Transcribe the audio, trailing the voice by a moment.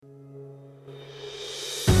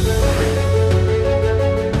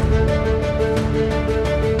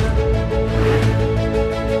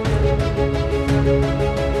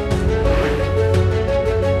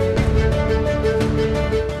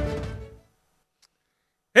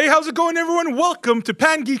How's it going, everyone? Welcome to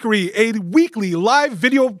Pan Geekery, a weekly live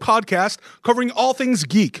video podcast covering all things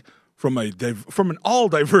geek from an all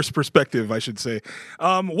diverse perspective, I should say.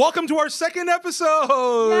 Welcome to our second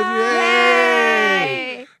episode!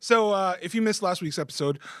 Yay! So, if you missed last week's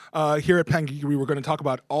episode, here at Pan Geekery, we're going to talk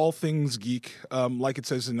about all things geek, like it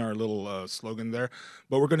says in our little slogan there.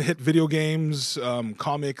 But we're going to hit video games,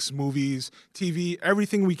 comics, movies, TV,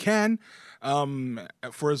 everything we can.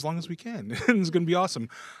 For as long as we can. It's going to be awesome.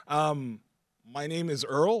 My name is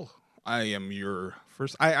Earl. I am your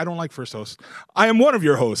first... I don't like first host. I am one of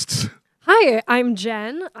your hosts. Hi, I'm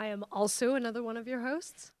Jen. I am also another one of your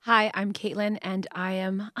hosts. Hi, I'm Caitlin, and I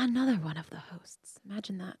am another one of the hosts.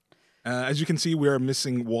 Imagine that. As you can see, we are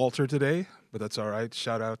missing Walter today, but that's all right.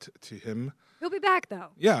 Shout out to him. He'll be back, though.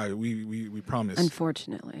 Yeah, we promise.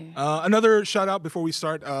 Unfortunately. Another shout out before we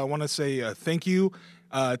start. I want to say thank you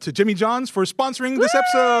to Jimmy John's for sponsoring this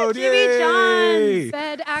episode. Jimmy Yay! John's.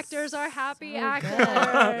 Fed actors are happy actors.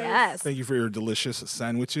 Yes. Thank you for your delicious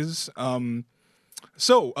sandwiches.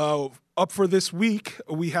 So, up for this week,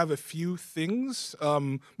 we have a few things.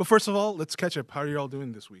 But first of all, let's catch up. How are you all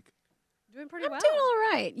doing this week? Doing pretty I'm well. doing all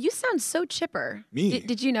right. You sound so chipper. Me?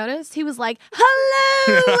 Did you notice? He was like,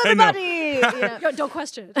 hello, everybody. You know? Yo, don't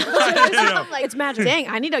question it. I'm like, it's magic. Dang,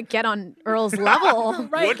 I need to get on Earl's level.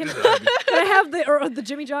 Right. Can I have the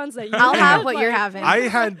Jimmy John's that you I'll have have what you're having. I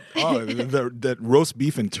had that roast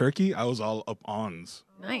beef and turkey. I was all up ons.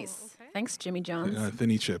 Nice. Okay. Thanks, Jimmy John's.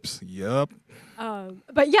 Thinny chips. Yup.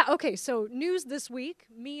 But yeah, okay, so news this week.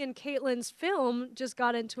 Me and Caitlin's film just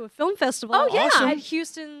got into a film festival. Oh, yeah. Awesome. At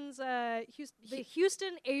Houston's, the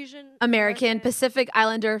Houston Asian American Pacific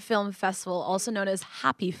Islander Film Festival, also known as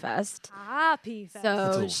Happy Fest. Happy Fest.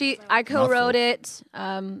 So I co-wrote it,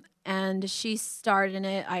 and she starred in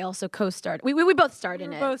it. I also co-starred. We both starred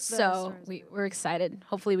in it. both So we're excited.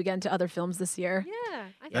 Hopefully, we get into other films this year. Yeah.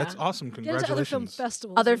 That's awesome. Get into other film Congratulations.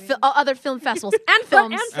 festivals. Other film festivals and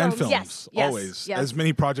films. And films. Yes, Always. yes. As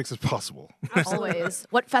many projects as possible. Always.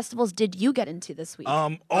 What festivals did you get into this week?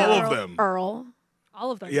 All of them. Earl.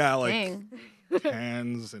 All of them. Yeah, like Dang.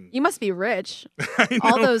 hands and You must be rich. I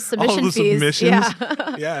All know, those submission all those fees. submissions.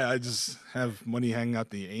 Yeah. Yeah, I just have money hanging out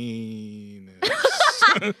the anus.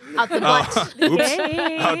 Out the butt. Oops.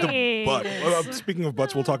 Hey. Out the butt. Well, speaking of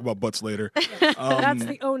butts, we'll talk about butts later. That's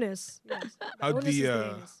the onus. Yes. How'd onus is the the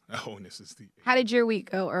anus. onus is the How did your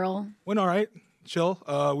week go, Earl? went all right. Chill.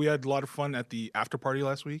 We had a lot of fun at the after party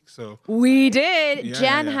last week. So We did. Yeah,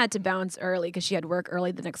 Jen yeah. had to bounce early because she had work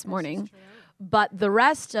early the next morning. But the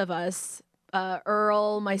rest of us,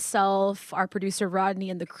 Earl, myself, our producer Rodney,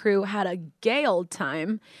 and the crew had a gay old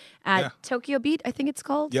time at Yeah. Tokyo Beat, I think it's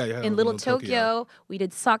called. Yeah, In Little Tokyo. We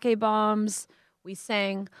did sake bombs. We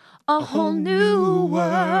sang A Whole New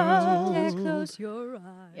World. Yeah, close your eyes.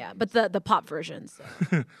 Yeah, but the pop version. So.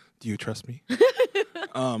 do you trust me?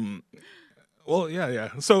 Well, yeah.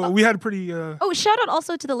 So we had a pretty. Oh, shout out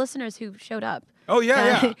also to the listeners who showed up. Oh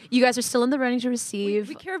yeah. You guys are still in the running to receive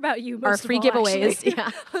We care about you most our of free all, giveaways. actually.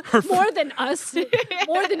 Yeah. More than us.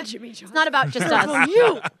 More than Jimmy John's. It's not about just us.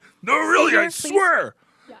 you. No, really, I please. swear.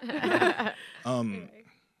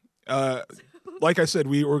 Like I said,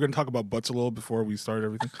 we were going to talk about butts a little before we started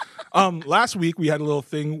everything. Last week we had a little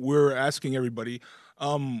thing. We were asking everybody,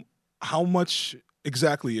 how much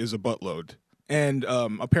exactly is a buttload? And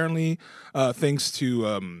apparently, thanks to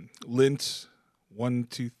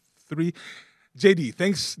Lint123, JD,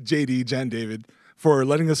 thanks JD, Jan David, for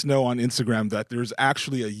letting us know on Instagram that there's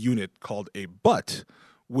actually a unit called a butt,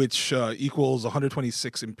 which equals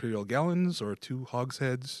 126 imperial gallons or 2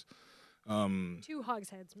 hogsheads. 2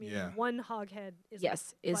 hogsheads, meaning Yeah. one hogshead is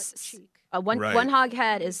Yes, a butt is cheek. one Right. one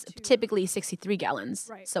hogshead is typically 63 gallons.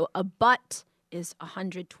 Right. So a butt is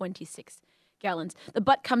 126 gallons. The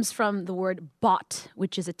butt comes from the word bot,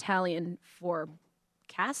 which is Italian for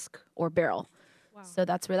cask or barrel. Wow. So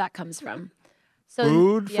that's where that comes from. So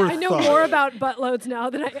Food for I know thought. more about buttloads now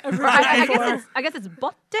than I ever I did before. guess it's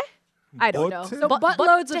botte. I don't know. Botte? So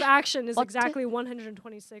buttloads of botte. action is Botte. exactly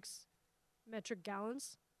 126 metric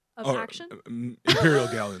gallons of Or, action. imperial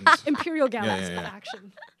gallons. Imperial gallons yeah. of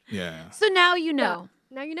action. Yeah. So now you know.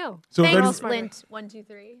 Now you know. So if Thanks, any- Lint. 1, 2,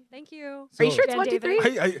 3. Thank you. Are you So- sure it's Jen 1, 2, 3?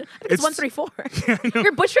 David. It's 1, 3, 4.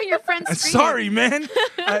 You're butchering your friend's I'm screen. sorry, man.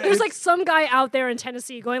 There's like some guy out there in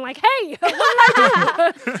Tennessee going like, "Hey, what did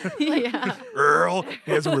I do?" Yeah. Earl.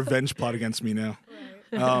 He has a revenge plot against me now.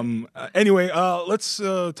 Anyway, let's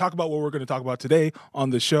talk about what we're going to talk about today on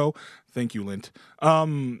the show. Thank you, Lint.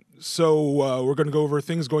 So we're going to go over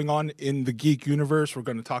things going on in the geek universe. We're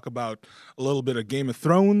going to talk about a little bit of Game of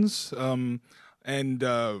Thrones. And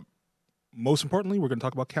most importantly, we're going to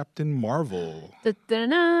talk about Captain Marvel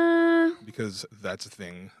Da-da-da. because that's a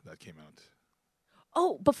thing that came out.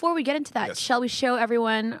 Oh, before we get into that, Yes. shall we show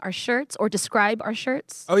everyone our shirts or describe our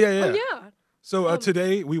shirts? Oh, yeah. Oh, yeah. So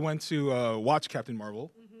today we went to watch Captain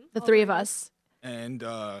Marvel. The three of us. And,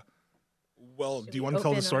 well, do you want to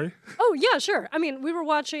tell the open story? Oh, yeah, sure. I mean, we were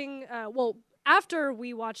watching, after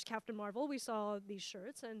we watched Captain Marvel, we saw these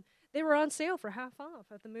shirts, and they were on sale for half off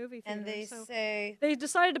at the movie theater. And they so say, they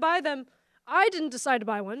decided to buy them. I didn't decide to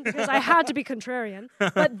buy one because I had to be contrarian,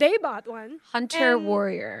 but they bought one. Hunter And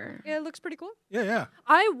Warrior. It looks pretty cool. Yeah.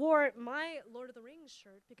 I wore my Lord of the Rings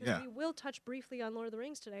shirt because Yeah. we will touch briefly on Lord of the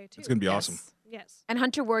Rings today, too. It's going to be awesome. Yes. And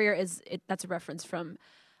Hunter Warrior that's a reference from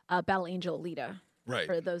Battle Angel Alita. Right.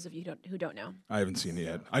 For those of you who don't know. I haven't seen it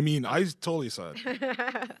yet. I mean, I totally saw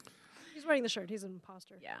it. He's wearing the shirt. He's an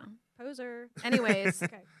imposter. Yeah. Poser. Anyways,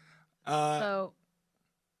 Okay. so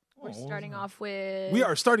we're starting off with. We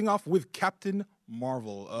are starting off with Captain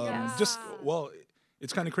Marvel. Yeah.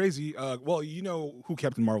 It's kind of crazy. Well, you know who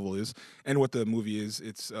Captain Marvel is and what the movie is.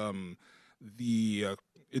 It's the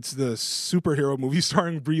superhero movie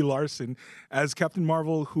starring Brie Larson as Captain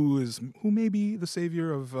Marvel, who may be the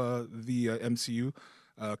savior of the MCU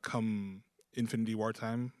come Infinity War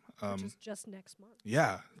time. Which is just next month.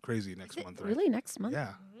 Yeah, crazy next month. Right? Really next month?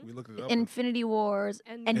 Yeah, we looked it up. Infinity Wars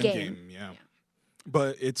Endgame. Endgame. Yeah.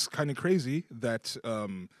 But it's kind of crazy that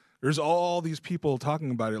there's all these people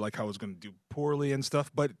talking about it, like how it's going to do poorly and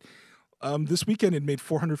stuff. But this weekend it made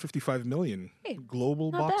 $455 million Hey,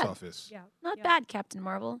 global not box bad. office. Yeah. Not yeah. bad, Captain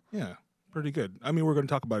Marvel. Yeah, pretty good. I mean, we're going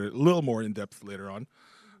to talk about it a little more in depth later on.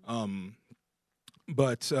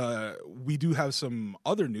 But we do have some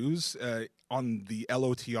other news on the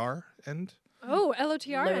LOTR end. Oh,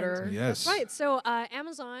 LOTR. end. Loader. Yes. Right. So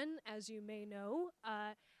Amazon, as you may know,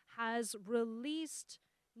 has released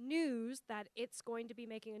news that it's going to be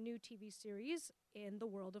making a new TV series in the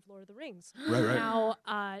world of Lord of the Rings. Right. Now,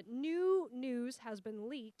 new news has been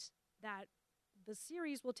leaked that the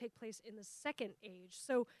series will take place in the Second Age.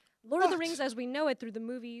 So, Lord of the What? Rings, as we know it through the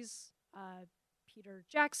movies, Peter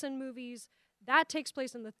Jackson movies, that takes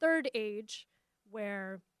place in the Third Age,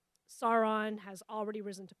 where Sauron has already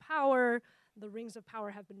risen to power, the Rings of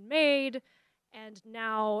Power have been made, and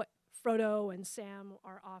now Frodo and Sam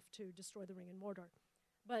are off to destroy the ring in Mordor.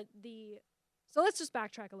 So let's just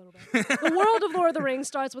backtrack a little bit. The world of Lord of the Rings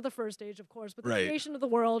starts with the First Age, of course, but the Right. creation of the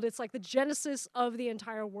world, it's like the genesis of the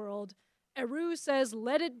entire world. Eru says,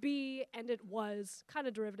 let it be, and it was. Kind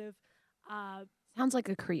of derivative. Sounds like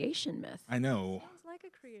a creation myth. I know. Sounds like a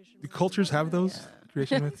creation. Do myth, cultures doesn't have it? those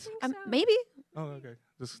creation I myths? think so. Maybe. Oh, okay.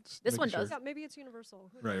 Just This making one sure. does. Yeah, maybe it's universal.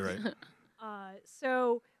 Who Right, knows? right.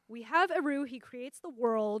 So we have Eru. He creates the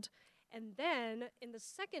world, and then in the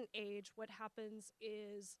Second Age, what happens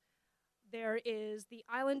is there is the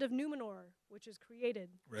island of Numenor, which is created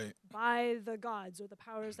Right. by the gods or the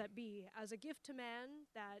powers that be as a gift to man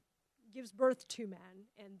that gives birth to man,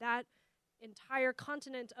 and that entire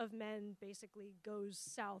continent of men basically goes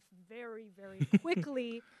south very, very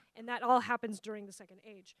quickly, and that all happens during the Second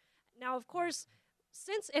Age. Now, of course,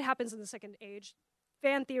 since it happens in the Second Age,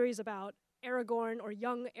 fan theories about Aragorn or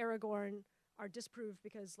young Aragorn are disproved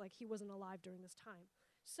because, like, he wasn't alive during this time.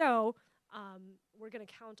 So, we're going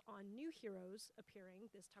to count on new heroes appearing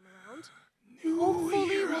this time around.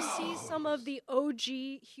 Hopefully, we'll see some of the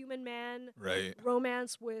OG human man Right.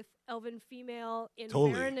 romance with elven female in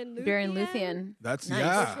Totally. Baron and Luthien. Baron Luthien. That's Nice.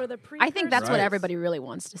 yeah. Which were the I think that's what Right. everybody really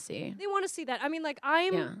wants to see. They want to see that. I mean, like,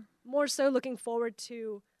 I'm Yeah. more so looking forward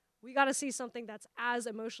to, we got to see something that's as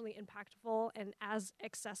emotionally impactful and as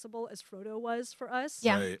accessible as Frodo was for us.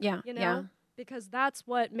 Yeah. Right. Yeah. You know? Yeah. Because that's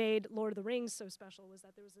what made Lord of the Rings so special, was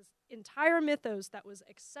that there was this entire mythos that was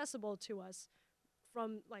accessible to us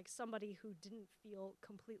from, like, somebody who didn't feel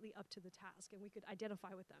completely up to the task, and we could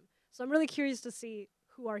identify with them. So I'm really curious to see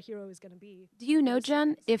who our hero is going to be. Do you know, Yes,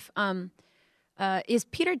 Jen, yes. if is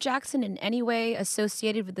Peter Jackson in any way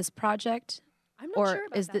associated with this project? I'm not Or sure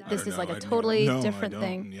about is that. th- I this don't is like know. a I don't- totally no, I different don't.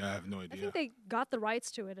 thing? Yeah, I have no I idea. think they got the rights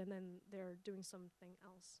to it, and then they're doing something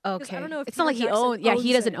else. 'Cause Okay. I don't know if It's not like Peter he Jackson owns. Yeah, he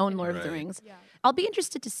owns doesn't it. own Lord of the Right. Rings. Yeah, I'll be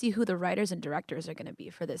interested to see who the writers and directors are going to be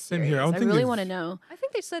for this Same series. here. I don't think really they've- want to know. I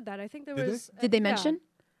think they said that. I think there Did they? was. Did they yeah. mention?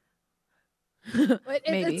 It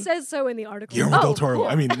Maybe. says so in the article. Guillermo Oh, del Toro. cool.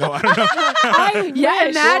 I mean, no, I don't know. Yeah,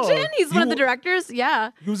 wish. imagine Cool. he's one of the You- directors.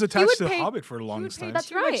 Yeah. He was attached to pay- Hobbit for a He long would pay time. That's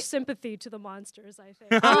too right. much sympathy to the monsters, I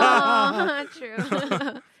think. Oh,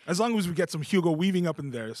 true. As long as we get some Hugo Weaving up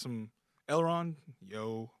in there, some Elrond,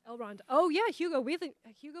 yo. Elrond. Oh yeah, Hugo Weaving.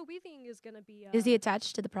 Hugo Weaving is gonna be. Is he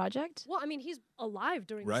attached to the project? Well, I mean, he's alive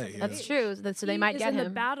during. Right, The Second yeah. That's Age. true. So they He might is get in the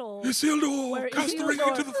him. battle. Isildur, where cast the ring Isildur-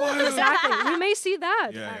 into the fire. Exactly. We may see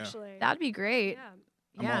that Yeah, yeah. actually. That'd be great. Yeah.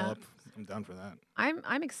 I'm Yeah. all up. I'm down for that.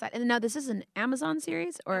 I'm excited. And now this is an Amazon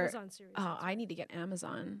series, or Amazon series. oh, that's I right. need to get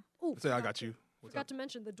Amazon. Oh, Say, I got you. What's Forgot up? to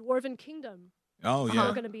mention the Dwarven Kingdom. Oh Are yeah,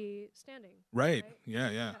 going to be standing. right. right? Yeah,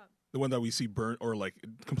 yeah. The one that we see burnt or like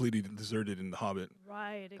completely deserted in The Hobbit.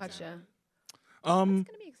 Right. Exactly. Gotcha. It's Um,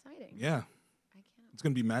 gonna be exciting. yeah, I can't. it's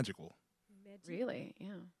gonna be magical. Really? Yeah.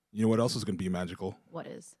 You know what else is gonna be magical? What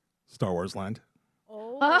is? Star Wars Land.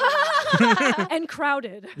 Oh. And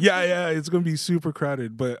crowded. Yeah, yeah, it's gonna be super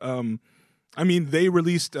crowded. But I mean, they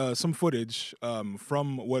released some footage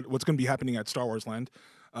from what's gonna be happening at Star Wars Land.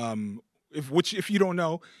 If you don't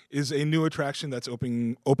know, is a new attraction that's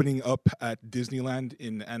opening up at Disneyland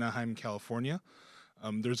in Anaheim, California.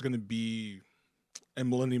 There's gonna be a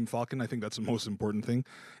Millennium Falcon. I think that's the most important thing,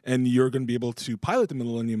 and you're gonna be able to pilot the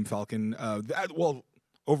Millennium Falcon.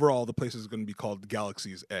 Overall, the place is gonna be called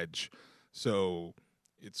Galaxy's Edge. So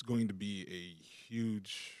it's going to be a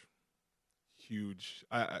huge.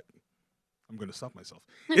 I'm going to stop myself.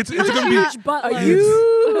 It's going to be Huge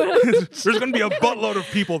buttload. there's going to be a buttload of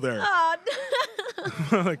people there.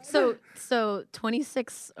 Like, So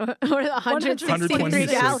 26 or 163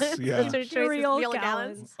 126, gallons. yeah. 163 Imperial gallons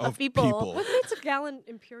gallons. of Of people. people. What makes a gallon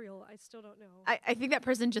imperial? I still don't know. I think that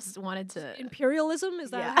person just wanted to. Imperialism?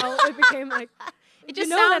 Is that Yeah. how it became like? It just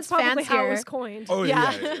you know, sounds that's probably how it fancier. was coined. oh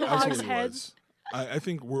Yeah. yeah, it Hogs absolutely heads. was. I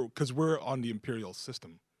think we're on the imperial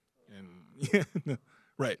system, and yeah, no,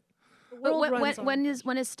 right. The But world runs on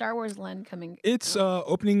when is Star Wars Land coming? It's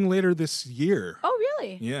opening later this year. Oh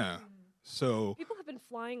really? Yeah. So People have been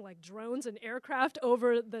flying like drones and aircraft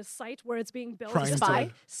over the site where it's being built. Trying Just to-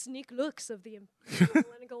 Spy? sneak looks of the The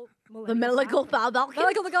Millennial Falcon.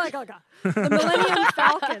 The Millennium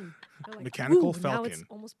Falcon. They're like, Mechanical "Ooh, Now it's Falcon."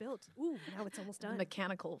 almost built. Ooh, now it's almost done.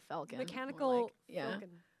 Mechanical Falcon. more Mechanical like. Yeah. Falcon.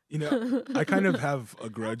 you know, I kind of have a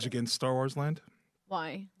grudge against Star Wars Land.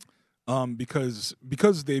 Why? Because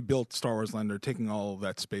they built Star Wars Land, they're taking all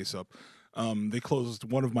that space up. They closed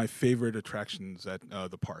one of my favorite attractions at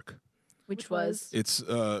the park. Which Which was? It's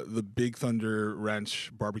the Big Thunder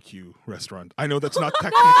Ranch barbecue restaurant. I know that's not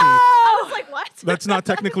technically I was like, what? that's not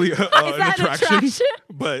technically Is an that an attraction, attraction?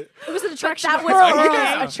 but It was an attraction. That to was Earl. Earl's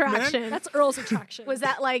Yeah, attraction. That's Earl's attraction. Was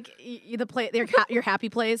that like the place, your happy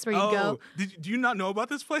place where you go? do you not know about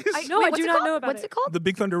this place? No, I what's do it not called? know about What's it. it called? The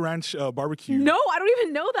Big Thunder Ranch barbecue. No, I don't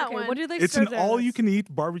even know that Okay, one. what do they It's serve an there?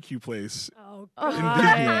 all-you-can-eat barbecue place. Oh, Oh, in God.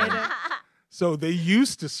 Disneyland. So they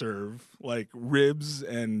used to serve like ribs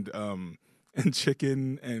and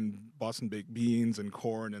chicken and Boston baked beans and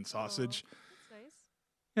corn and sausage. That's nice.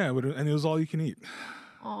 Yeah, and it was all you can eat.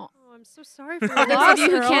 Aw. Oh, I'm so sorry for For your those loss, of you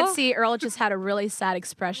who Earl. can't see, Earl just had a really sad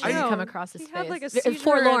expression I know. come across his He face. had, like, a Ve- seizure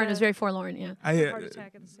forlorn. and It was a- very forlorn. Yeah. I Heart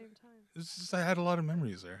attack at the same time. it's just, I had a lot of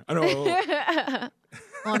memories there. I don't know,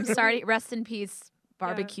 Well, I'm sorry. Rest in peace,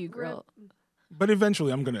 barbecue Yeah, we're- grill. but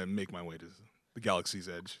eventually I'm gonna make my way to the Galaxy's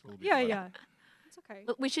Edge. It'll be Yeah, fun. yeah. It's okay.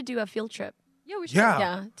 We should do a field trip. Yeah, we should. Yeah.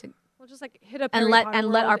 Yeah. We'll just like hit up And Harry let- Potter and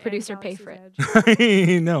let World our and producer pay for Galaxy's it.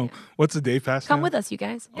 Edge. I know. What's the day pass? Come now? with us, you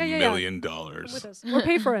guys. Yeah, yeah, $1 yeah. million. Come with us. Or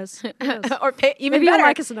pay for us. Yes. Or pay even Maybe you better. don't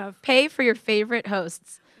like us enough. Pay for your favorite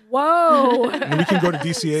hosts. Whoa. And we can go to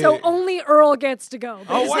DCA. So only Earl gets to go.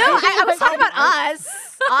 Oh, No, wow. I was talking about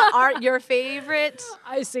us. Your favorite.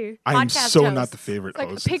 I see. I am podcast so hosts. not the favorite Like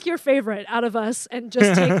host. pick your favorite out of us and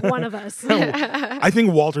just take one of us. I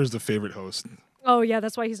think Walter's the favorite host. Oh yeah,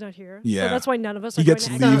 that's why he's not here. Yeah. So that's why none of us He are gets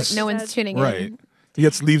going to leaves. So no one's tuning Right. in. He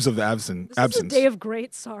gets leaves of absence. This is a absence. day of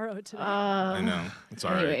great sorrow today. I know. It's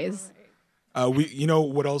all right. Anyways. You know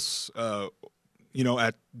what else?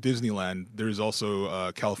 At Disneyland, there's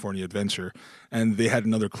also California Adventure, and they had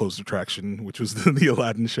another closed attraction, which was the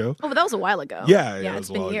Aladdin show. Oh, but that was a while ago. Yeah, yeah, it it's was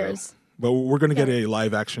a been while ago. years. But we're gonna get a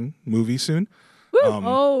live action movie soon,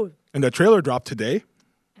 Oh, and the trailer dropped today.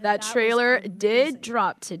 That was trailer amazing. did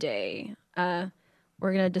drop today.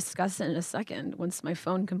 We're gonna discuss it in a second once my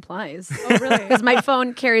phone complies, oh really? because my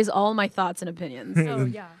phone carries all my thoughts and opinions. Oh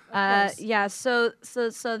yeah. Of course. Yeah. So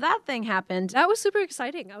that thing happened. That was super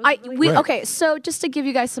exciting. I was really Right. Okay, so just to give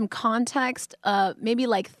you guys some context, maybe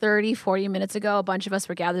like 30, 40 minutes ago, a bunch of us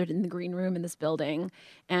were gathered in the green room in this building,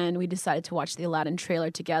 and we decided to watch the Aladdin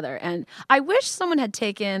trailer together. And I wish someone had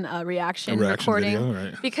taken a reaction recording, video,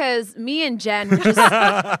 right. because me and Jen were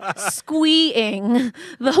just squeeing the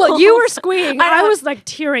Well, whole you were squeeing. I know. was like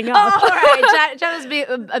tearing up. Oh, all right. Jen was being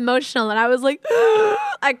emotional, and I was like,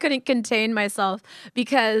 I couldn't contain myself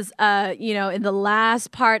because, in the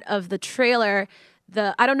last part of the trailer,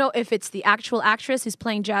 I don't know if it's the actual actress who's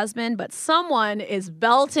playing Jasmine, but someone is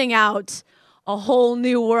belting out a whole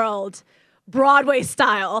new world, Broadway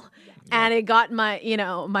style. And it got my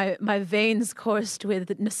veins coursed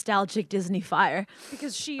with nostalgic Disney fire.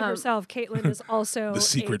 Because she herself, Caitlin, is also The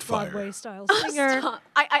secret a fire. Broadway style singer.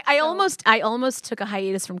 I almost took a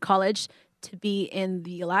hiatus from college to be in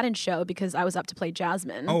the Aladdin show because I was up to play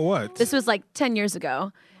Jasmine. Oh, what? This was like 10 years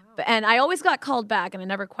ago. And I always got called back, and I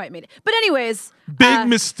never quite made it. But anyways, Big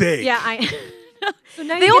mistake. yeah, So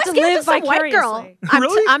now they you always get to gave it live to some white girl. vicariously.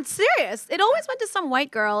 Really? I'm serious. It always went to some white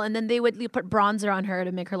girl, and then they would put bronzer on her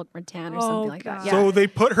to make her look more tan or something like that. God. Yeah. So they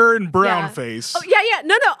put her in brown Yeah. face. Oh, yeah.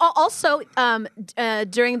 No. Also,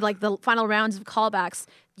 during like the final rounds of callbacks,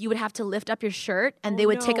 you would have to lift up your shirt, and they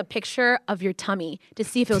would take no. a picture of your tummy to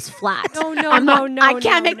see if it was flat. No, I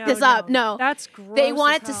can't make this up. No, That's gross. they as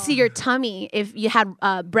wanted to hell. see your tummy if you had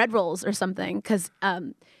bread rolls or something, because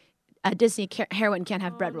Disney heroine can't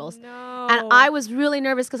have bread rolls. No. And I was really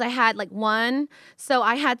nervous because I had like one, so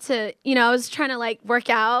I had to, I was trying to like work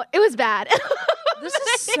out. It was bad. This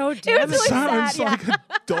is so It was damn really Sounds sad, yeah. like a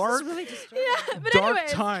dark, really disturbing. But dark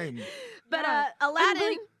anyways, time. But Yeah.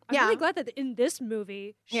 Aladdin, I'm yeah, really glad that in this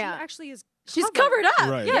movie she Yeah. actually is she's covered up.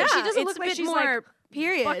 Right. Yeah, she doesn't it's look a like bit she's more like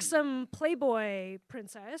period. buxom Playboy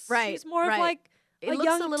princess. Right, She's more right. of like It a looks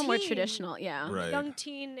young a little more teen. traditional, yeah. Right. Young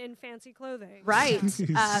teen in fancy clothing. Right.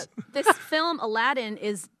 Jeez. This film Aladdin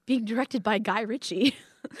is being directed by Guy Ritchie.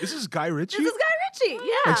 This is Guy Ritchie? This is Guy Ritchie.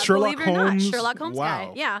 Yeah. Like Sherlock believe it or Holmes? not, Sherlock Holmes guy.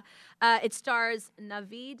 Wow. Yeah. It stars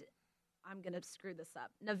Naveed. I'm gonna screw this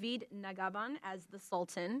up. Naveed Nagaban as the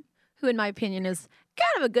Sultan, who, in my opinion, is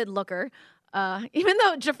kind of a good looker. Even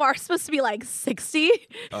though Jafar's supposed to be like 60,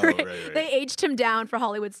 Oh, right? right. They aged him down for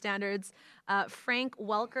Hollywood standards. Frank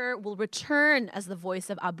Welker will return as the voice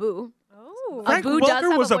of Abu. Oh. Frank Abu does Welker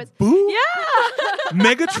have a was voice. Abu? Yeah.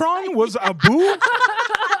 Megatron was Abu?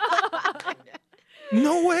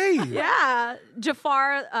 No way. Yeah.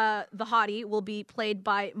 Jafar, the hottie, will be played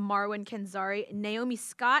by Marwan Kenzari. Naomi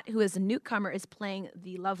Scott, who is a newcomer, is playing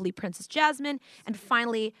the lovely Princess Jasmine. And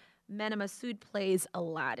finally, Mena Massoud plays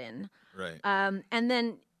Aladdin. Right. And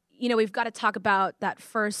then, we've got to talk about that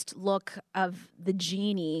first look of the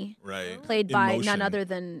genie, Right. played In by motion. none other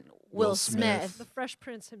than Will Smith. The Fresh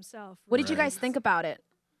Prince himself. What did you Right. guys think about it?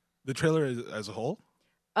 The trailer as a whole?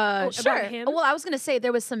 about Sure. him? Well, I was going to say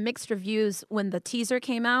there was some mixed reviews when the teaser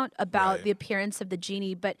came out about Right. the appearance of the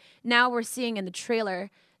genie, but now we're seeing in the trailer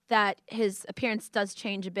that his appearance does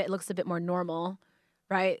change a bit. It looks a bit more normal,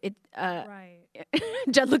 right? Right.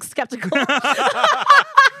 Jed looks skeptical.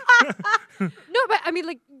 No, but I mean,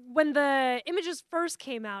 like when the images first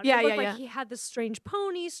came out, Yeah, it looked yeah, like yeah. he had this strange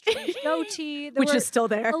pony, strange goatee, there Which were is still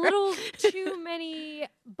there. a little too many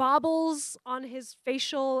baubles on his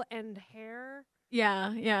facial and hair.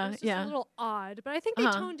 Yeah, It yeah, was just yeah. a little odd, but I think they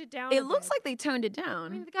Uh-huh. toned it down. It a looks bit. like they toned it I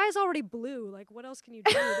down. mean, the guy's already blue. Like, what else can you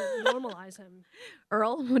do to normalize him?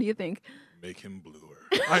 Earl, what do you think? Make him bluer.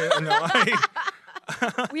 I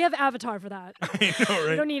We have Avatar for that. know, We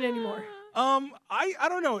right? don't need any more. I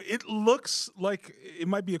don't know. It looks like it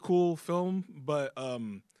might be a cool film, but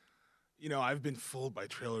I've been fooled by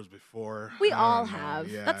trailers before. We I all don't know, have.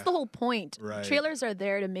 Yeah. That's the whole point. Right. Trailers are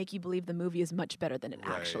there to make you believe the movie is much better than it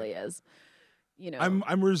Right. actually is.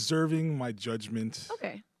 I'm reserving my judgment.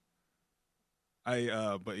 Okay.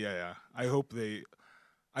 But yeah. I hope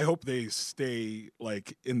they stay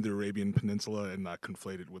like in the Arabian Peninsula and not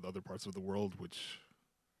conflated with other parts of the world, which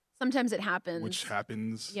Sometimes it happens.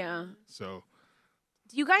 happens. Yeah. So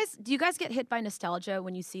Do you guys get hit by nostalgia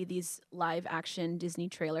when you see these live action Disney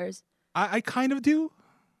trailers? I kind of do.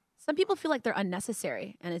 Some people feel like they're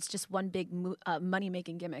unnecessary and it's just one big money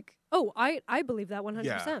making gimmick. Oh, I believe that 100%.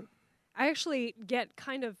 Yeah. I actually get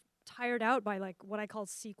kind of tired out by like what I call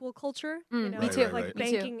sequel culture. Mm, you know, me too, like right. Me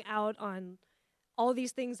too. banking out on all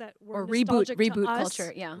these things that were Or reboot nostalgic to us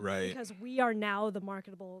culture. Yeah. Right. because we are now the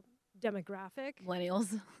marketable demographic.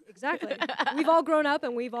 Millennials. Exactly. We've all grown up,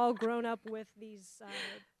 and we've all grown up with these,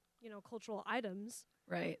 cultural items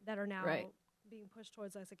Right. that are now Right. being pushed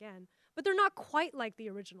towards us again. But they're not quite like the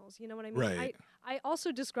originals. You know what I mean? Right. I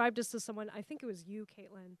also described this to someone. I think it was you,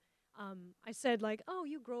 Caitlin. I said like, "Oh,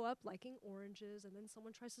 you grow up liking oranges, and then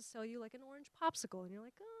someone tries to sell you like an orange popsicle, and you're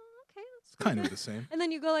like, oh, okay, that's Kind okay." of the same. And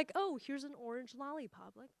then you go like, "Oh, here's an orange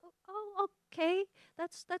lollipop." Like, oh, okay,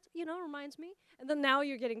 that's reminds me. And then now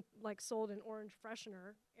you're getting like sold an orange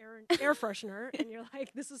freshener, air freshener, and you're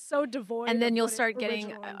like, "This is so devoid." And then of you'll what it start getting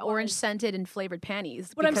originally orange was." scented and flavored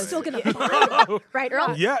panties. But I'm because- still gonna buy it. Right,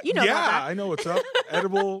 Earl? Yeah, You know yeah, about that. I know what's up.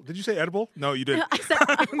 Edible. Did you say edible? No, you didn't. I said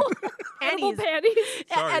Edible panties. panties.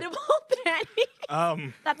 Sorry. Edible panties.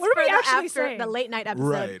 That's What are we for the actually after saying? the late night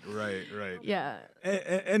episode. Right. Yeah.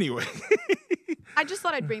 Anyway, I just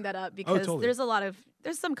thought I'd bring that up because totally.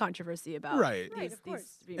 there's some controversy about Right. Right, these, of course.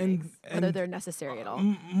 these remakes, whether and, they're necessary at all.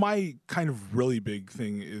 My kind of really big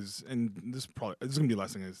thing is, and this is gonna be the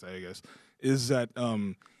last thing I say, I guess, is that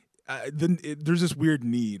there's this weird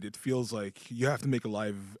need. It feels like you have to make a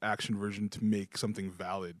live action version to make something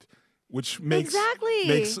valid, which makes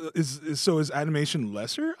is animation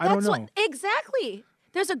lesser? I don't know. Exactly.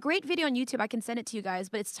 There's a great video on YouTube. I can send it to you guys,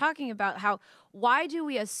 but it's talking about why do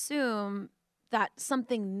we assume that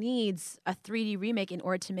something needs a 3D remake in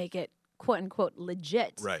order to make it quote unquote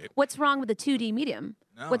legit? Right. What's wrong with the 2D medium?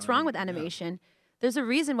 What's wrong with yeah. animation? There's a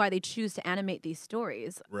reason why they choose to animate these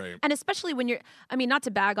stories. Right. And especially when not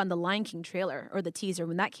to bag on the Lion King trailer or the teaser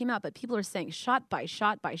when that came out, but people are saying shot by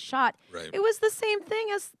shot by shot. Right. It was the same thing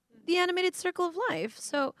as the animated Circle of Life.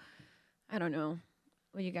 So I don't know.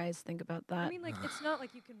 What do you guys think about that? I mean, like, it's not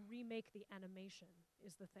like you can remake the animation,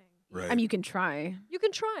 is the thing. Right. I mean, you can try. You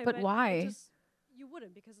can try, But but why? You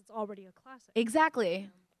wouldn't, because it's already a classic. Exactly.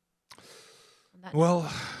 On that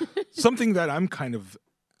Well, something that I'm kind of,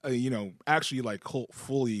 actually like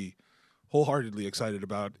wholeheartedly excited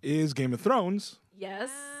about is Game of Thrones. yes.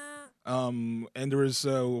 Ah, And there was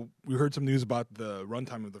we heard some news about the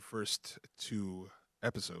runtime of the first 2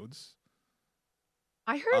 episodes.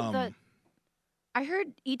 I heard Um, I heard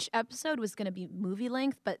each episode was going to be movie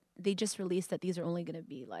length, but they just released that these are only going to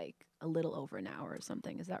be like a little over an hour or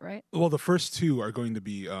something. Is that right? Well, the first 2 are going to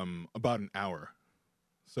be about an hour.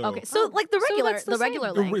 So Okay, so Oh, like the so regular, that's the the same.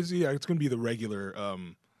 regular the, length. it's going to be the regular.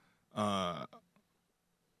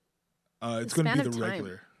 It's going to span be of the time.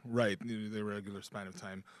 regular, right? The regular span of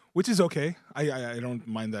time, which is okay. I don't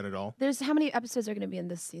mind that at all. There's how many episodes are going to be in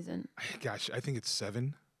this season? Gosh, I think it's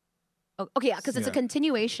 7, Oh, okay, yeah, because it's a Yeah.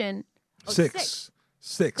 continuation. Oh, 6.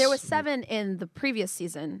 There was 7 in the previous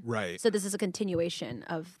season. Right. So this is a continuation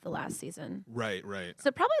of the last season. Right.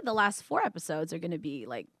 So probably the last 4 episodes are going to be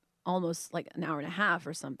like almost like an hour and a half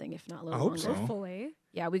or something, if not a little I hope longer. so. hopefully.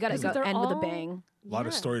 Yeah, we got to Because go if they're end with a all- bang. A lot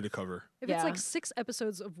of Yeah. story to cover. If Yeah. it's like 6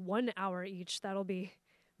 episodes of 1 hour each, that'll be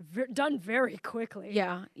done very quickly.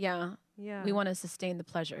 Yeah. Yeah. We want to sustain the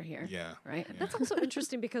pleasure here. Yeah. Right? Yeah. That's also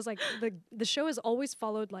interesting because like the show has always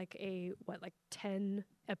followed like a 10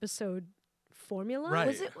 episode formula. Right.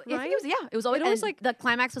 Was it? I Right? think it was. Yeah, it was always, It always, and like, the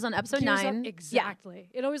climax was on episode Gears up- 9. exactly.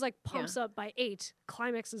 It always like pumps up by 8.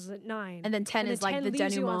 Climax is at 9. And then 10 and is then like 10 the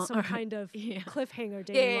leaves you on denouement. some kind of Yeah. cliffhanger.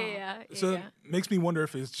 Yeah, denouement. yeah. So it makes me wonder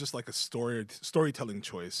if it's just like a storytelling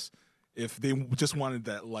choice. If they just wanted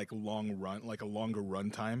that like long run, like a longer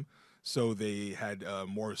run time, so they had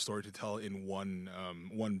more story to tell in one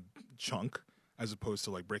chunk, as opposed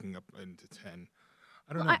to like breaking up into 10.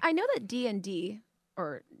 I don't know. I know that D&D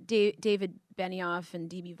or David Benioff and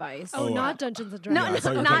DB Weiss. Oh, Oh, not Dungeons and No, Yeah, I Dragons.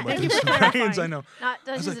 thought you were not- talking about thank you Dungeons for and Dragons. I clarifying. know. Not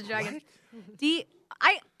I was Dungeons like, and Dragons.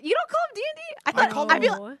 what? You don't call him D&D? I I thought call I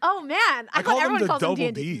feel them- oh man, I I thought call them everyone the calls him double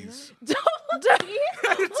D&D. D's. Double D?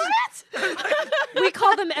 What? We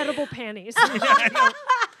call them edible panties.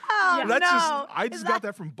 Oh, Yeah. That's no. just I Is just that- got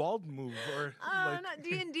that from Bald Move or like, not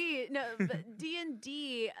D&D. No, but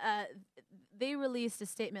D&D, they released a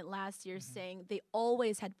statement last year saying they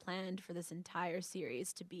always had planned for this entire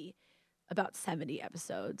series to be about 70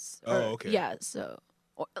 episodes. Oh, okay. Yeah, so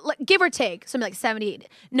like, give or take, something like 78.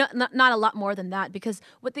 No, not a lot more than that, because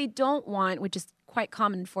what they don't want, which is quite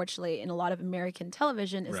common, unfortunately, in a lot of American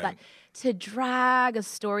television, is Right. that to drag a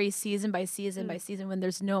story season by season by season when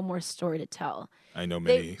there's no more story to tell. I know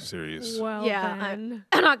many series. Well, Yeah, then.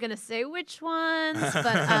 I'm not gonna say which ones,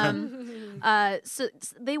 but so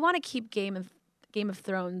they want to keep Game of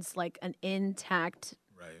Thrones like an intact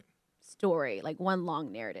Right. story, like one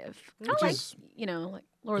long narrative, kind Which of like is like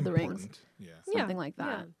Lord of the Rings, Important. Yeah. something like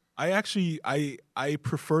that. I actually I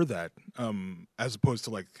prefer that as opposed to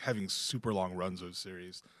like having super long runs of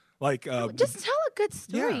series. Like Just tell a good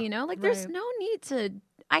story, Yeah. Like there's Right. no need to.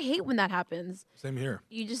 I hate when that happens. same here.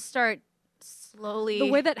 You just start slowly. The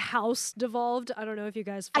way that House devolved, I don't know if you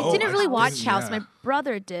guys I Oh, didn't I really didn't- watch House. yeah. My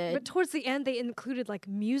brother did. But towards the end, they included like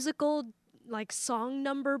musical, like song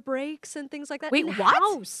number breaks and things like that. Wait, in what?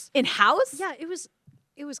 House. In House? Yeah, it was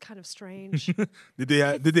kind of strange. Did they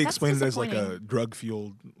that's explain it as like a disappointing. drug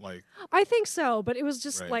fueled like I think so, but it was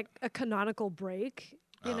just Right. like a canonical break.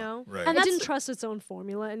 You Oh, know, right. And it that's- didn't trust its own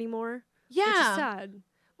formula anymore. Yeah. which is sad.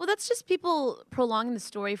 Well, that's just people prolonging the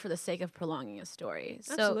story for the sake of prolonging a story.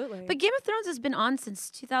 So, Absolutely. but Game of Thrones has been on since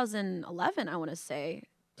 2011, I want to say.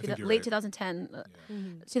 I think you're Late right. 2010,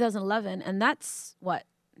 Mhm. 2011. And that's, what,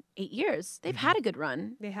 8 years? They've had a good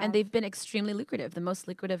run. They And have. they've been extremely lucrative, the most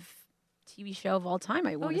lucrative TV show of all time.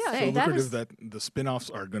 I want to yeah, say. So that lucrative is- that the spin-offs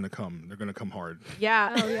are going to come. They're going to come hard.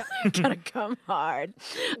 Yeah. Oh, yeah. Gonna come hard.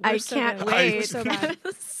 We're I so can't good. wait. We're so bad.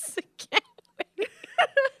 Can't wait.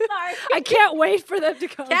 Sorry. I can't wait for them to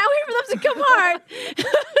come. Can't wait for them to come hard.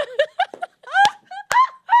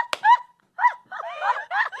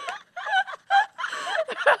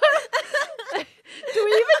 Do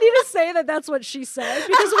we even need to say that that's what she said?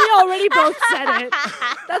 Because we already both said it.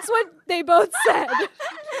 That's what they both said.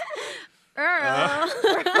 Earl.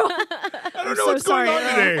 I don't know so what's going sorry, on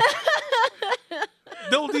Earl. today.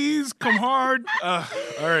 Dildies, come hard. All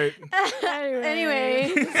right.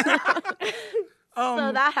 Anyway,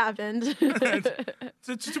 so that happened.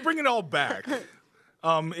 To bring it all back,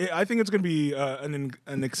 I think it's going to be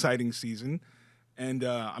an exciting season, and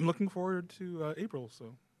I'm looking forward to April.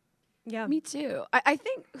 So Yeah. Me too. I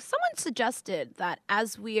think someone suggested that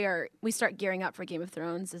as we start gearing up for Game of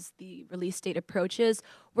Thrones, as the release date approaches,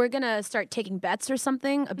 we're gonna start taking bets or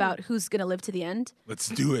something about who's gonna live to the end. let's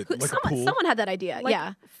do it. Like a pool. Someone had that idea. Like,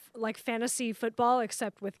 yeah. Like fantasy football,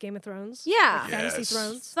 except with Game of Thrones. Yeah. Like Fantasy Yes.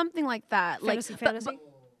 Thrones. Something like that. Fantasy, like fantasy.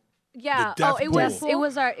 yeah. The Oh, it was Death it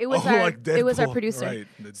was our it was Oh, our like it was our Deadpool. producer. Right,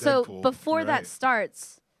 the So Deadpool. before You're that right.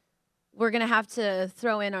 starts, we're gonna have to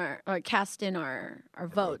throw in or cast in our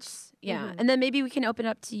votes. Yeah, and then maybe we can open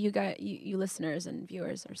up to you guys, you listeners and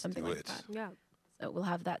viewers or something do like it. that. Yeah. So we'll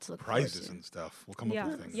have that to look forward Prizes to. and stuff. We'll come Yeah.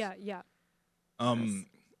 up with things. Yeah.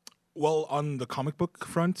 Well, on the comic book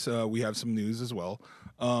front, we have some news as well.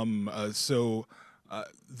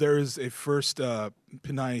 There's a first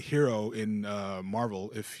Pinay hero in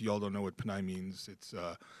Marvel. If y'all don't know what Pinay means, it's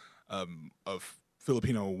a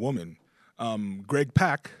Filipino woman. Greg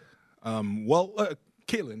Pak.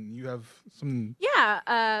 Caitlin, you have some.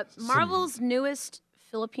 Yeah, Marvel's newest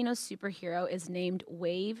Filipino superhero is named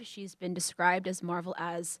Wave. She's been described as Marvel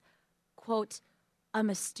as, quote, a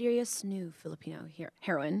mysterious new Filipino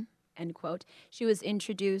heroine, end quote. She was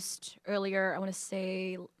introduced earlier, I want to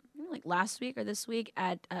say, like last week or this week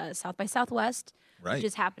at South by Southwest, Right. which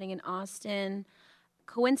is happening in Austin.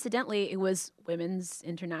 Coincidentally, it was Women's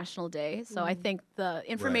International Day, so I think the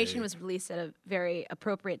information Right. was released at a very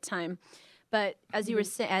appropriate time. But as you were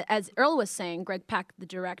saying, as Earl was saying, Greg Pak, the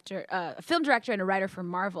director, a film director and a writer for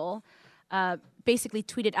Marvel, basically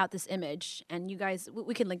tweeted out this image, and you guys,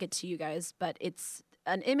 we can link it to you guys, but it's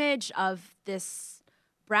an image of this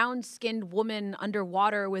brown-skinned woman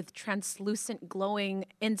underwater with translucent, glowing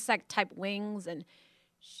insect-type wings, and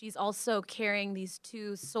she's also carrying these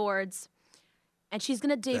two swords, and she's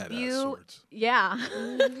gonna Badass debut. swords. Yeah.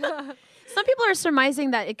 Some people are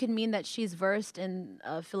surmising that it could mean that she's versed in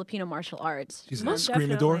Filipino martial arts. She's an Most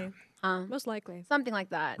Screamador. definitely. Most likely. Something like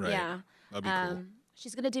that. Right. Yeah. That'd be cool.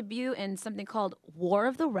 She's going to debut in something called War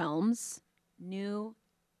of the Realms, New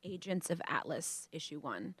Agents of Atlas, issue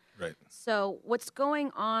 1. Right. So what's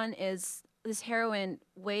going on is this heroine,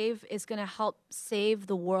 Wave, is going to help save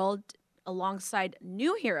the world alongside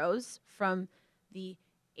new heroes from the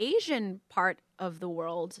Asian part of the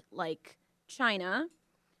world, like China.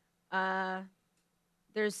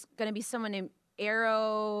 There's going to be someone named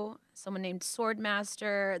Arrow, someone named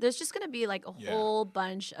Swordmaster. There's just going to be like a Yeah. whole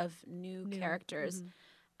bunch of new characters.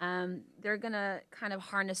 They're going to kind of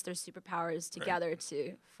harness their superpowers together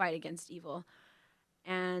to fight against evil.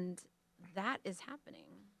 And that is happening.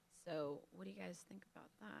 So what do you guys think about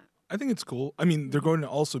that? I think it's cool. I mean, they're going to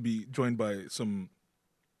also be joined by some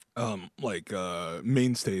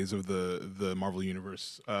mainstays of the Marvel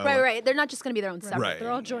universe. Right. They're not just going to be their own separate. Right.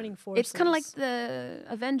 They're all thing, joining forces. It's kind of like the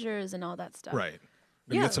Avengers and all that stuff. Right.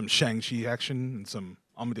 We're gonna Yeah. get some Shang-Chi action and some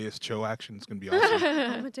Amadeus Cho action. It's gonna be awesome.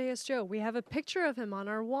 Amadeus Joe. We have a picture of him on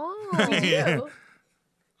our wall. Yeah.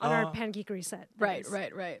 On our Pangeekery set. that Right. is.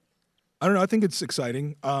 I don't know. I think it's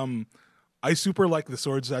exciting. I super like the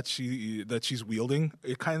swords that she's wielding.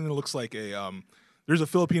 It kind of looks like a there's a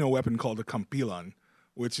Filipino weapon called a kampilan,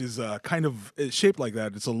 which is it's shaped like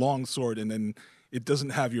that. It's a long sword, and then it doesn't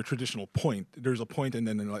have your traditional point. There's a point, and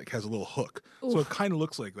then it like has a little hook. So it kind of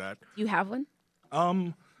looks like that. You have one?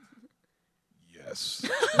 Yes.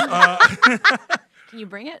 Can you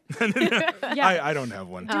bring it? Yeah. I don't have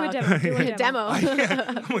one. Do a demo. Do a demo. Demo.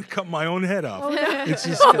 I'm gonna cut my own head off. It's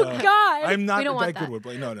just God. I'm not We don't want that good that. with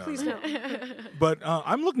blade. No. Please no. But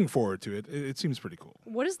I'm looking forward to it. It seems pretty cool.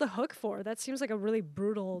 What is the hook for? That seems like a really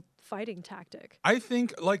brutal fighting tactic. I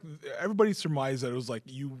think like everybody surmised that it was like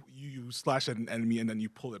you slash at an enemy and then you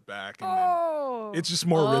pull it back and Oh. then it's just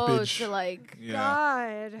more Oh, rippage. to like Yeah,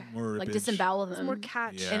 God. more rippage. like disembowel them. More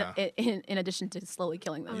catch. Yeah. In addition to slowly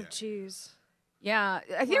killing them. Oh, jeez. Yeah,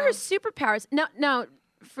 I think her superpowers. Now,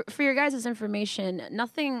 for your guys' information,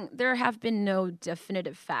 there have been no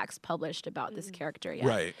definitive facts published about this character yet.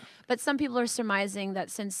 Right. But some people are surmising that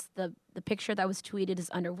since the picture that was tweeted is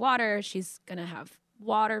underwater, she's going to have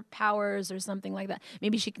water powers or something like that.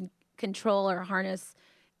 Maybe she can control or harness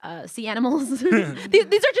sea animals. These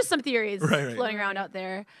are just some theories floating around out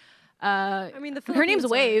there. I mean, the her name's Philippines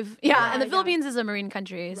Wave. are- Yeah, and the Philippines is a marine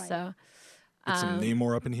country, Right. so Get some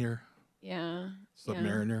Namor up in here. yeah.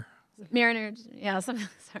 Submariner. Mariner, yeah, sorry.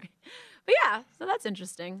 But yeah, so that's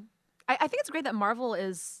interesting. I think it's great that Marvel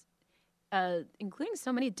is including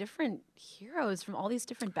so many different heroes from all these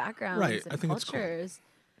different backgrounds Right, and I think it's cool. cultures.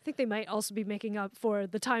 I think they might also be making up for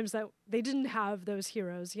the times that they didn't have those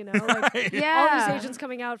heroes, you know? Like, all Yeah. these agents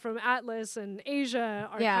coming out from Atlas and Asia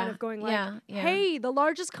are Yeah, kind of going like, yeah. hey, the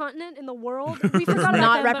largest continent in the world, we forgot about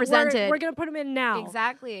Not them, but represented. we're going to put them in now.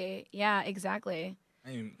 Exactly. Yeah, exactly. I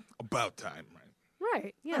mean, about time, right?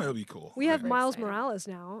 Right, Yeah, yeah. that'll be cool. We have Very Miles exciting. Morales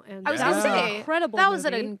now, and I was that gonna was an say incredible that was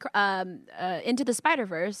movie. Into the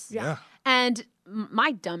Spider-Verse. Yeah. And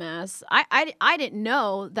my dumbass, I didn't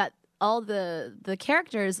know that all the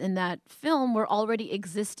characters in that film were already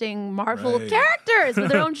existing Marvel Right. characters with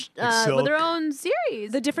their own Silk. with their own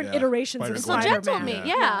series. The different Yeah, iterations of Spider-Gwen. so Jen told Spider-Man. me,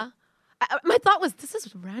 yeah. My thought was, this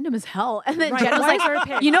is random as hell. And then Right, Jen was why is there a like,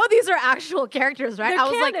 pig? you know, these are actual characters, right? They're I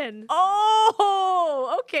was canon. like,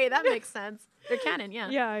 oh, okay, that makes sense. They're canon, yeah.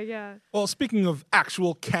 Yeah, yeah. Well, speaking of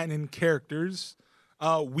actual canon characters,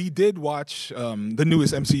 we did watch the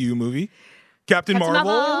newest MCU movie, Captain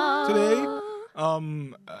Marvel, today.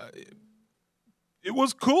 It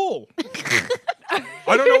was cool.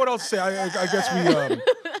 I don't know what else to say. I guess we.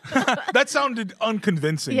 That sounded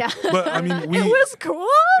unconvincing. Yeah. But I mean, It was cool.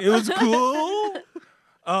 It was cool.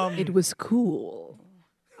 It was cool.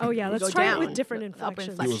 Oh yeah, let's Go try down. it with different The upper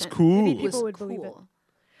inflections. It was inflection. cool. Maybe people would believe it.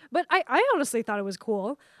 But I honestly thought it was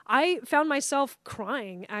cool. I found myself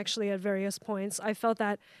crying actually at various points. I felt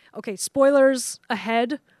that, okay, spoilers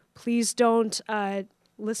ahead. Please don't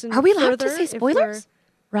listen Are we allowed to further say if spoilers? we're-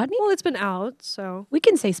 Rodney? Well, it's been out, so. We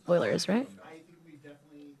can say spoilers, right? I think we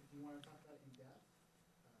definitely, if you want to talk about it in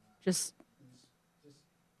depth, Just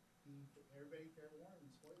everybody fair warning.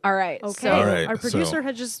 Spoilers. all right. Okay. So All right, Our producer so-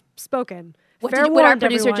 had just spoken. what Fair did our warned,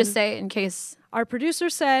 producer everyone. just say in case? Our producer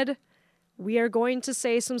said we are going to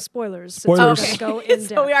say some spoilers. Spoilers. Since we're gonna go in depth.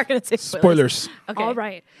 so we are going to say spoilers. Spoilers. Okay. All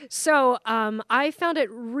right. So I found it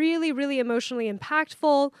really, really emotionally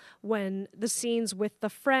impactful when the scenes with the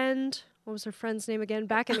friend, what was her friend's name again?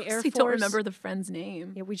 Back in the Air I Force. don't remember the friend's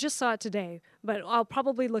name. Yeah, we just saw it today, but I'll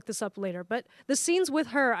probably look this up later. But the scenes with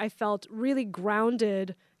her, I felt really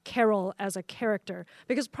grounded Carol as a character.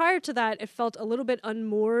 Because prior to that, it felt a little bit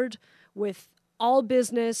unmoored with all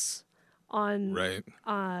business on Right.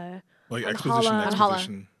 Like on exposition, Hala.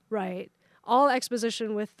 exposition. Right. All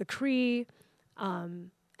exposition with the Kree.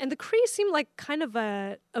 And the Kree seem like kind of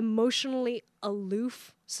a emotionally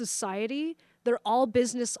aloof society. They're all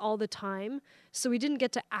business all the time. So we didn't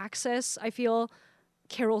get to access, I feel,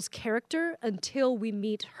 Carol's character until we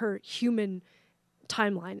meet her human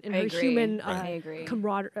timeline and I her agree. human I agree.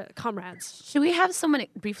 comrades. Should we have someone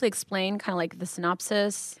briefly explain kind of like the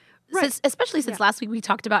synopsis? Right. Especially since last week we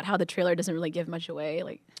talked about how the trailer doesn't really give much away.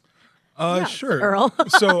 Like, Sure. Earl.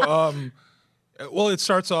 So, well, it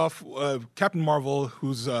starts off Captain Marvel,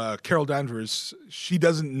 who's Carol Danvers. She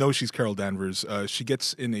doesn't know she's Carol Danvers. She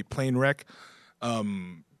gets in a plane wreck.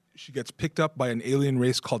 She gets picked up by an alien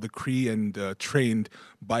race called the Kree and trained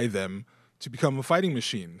by them to become a fighting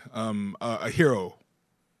machine, a hero.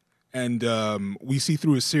 And we see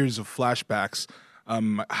through a series of flashbacks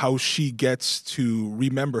how she gets to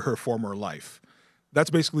remember her former life. That's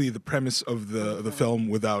basically the premise of the film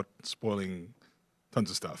without spoiling tons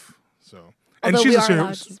of stuff. So, and Although she's we a are hero.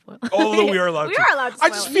 allowed to spoil. Although we are allowed We to. are allowed to I spoil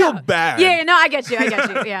just it. feel Yeah. bad. Yeah, no, I get you.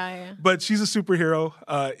 Yeah, yeah. But she's a superhero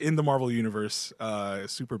in the Marvel universe.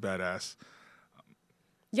 Super badass.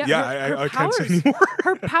 Yeah, I can't say anymore.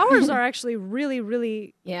 Her powers are actually really,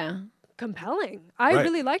 really Yeah. compelling. I Right.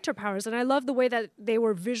 really liked her powers, and I love the way that they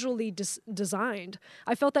were visually designed.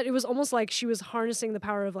 I felt that it was almost like she was harnessing the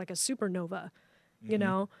power of like a supernova. You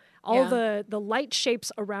know, all Yeah. the light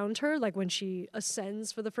shapes around her, like when she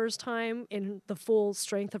ascends for the first time in the full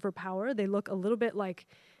strength of her power, they look a little bit like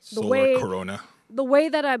the Solar way Corona. the way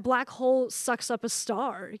that a black hole sucks up a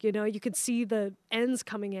star. You know, you could see the ends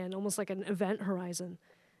coming in, almost like an event horizon.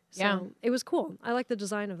 So Yeah. it was cool. I like the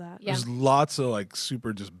design of that. Yeah. There's lots of like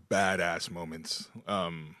super just badass moments.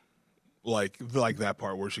 Like that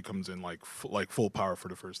part where she comes in like full power for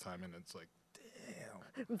the first time, and it's like,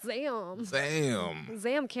 Zam. damn.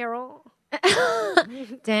 Zam, Carol.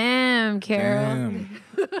 Damn, Carol. Damn.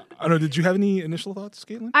 I don't know. Did you have any initial thoughts,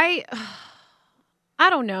 Caitlin? I'm I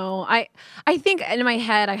don't know. I think in my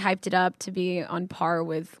head I hyped it up to be on par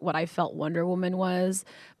with what I felt Wonder Woman was.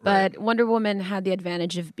 But Wonder Woman had the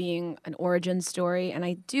advantage of being an origin story. And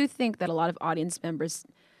I do think that a lot of audience members,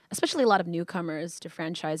 especially a lot of newcomers to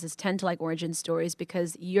franchises, tend to like origin stories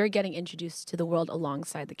because you're getting introduced to the world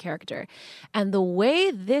alongside the character. And the way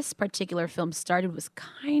this particular film started was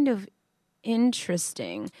kind of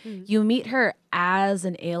interesting. You meet her as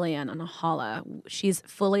an alien on a Hala. She's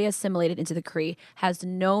fully assimilated into the Kree, has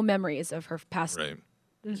no memories of her past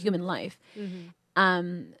human life.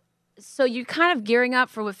 So you're kind of gearing up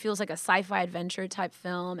for what feels like a sci-fi adventure type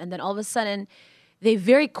film, and then all of a sudden they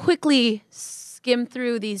very quickly skim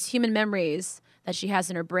through these human memories that she has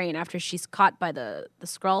in her brain after she's caught by the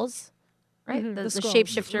Skrulls, right? The Skrulls.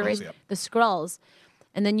 shapeshifter race, Yep. the Skrulls.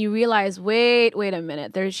 And then you realize, wait a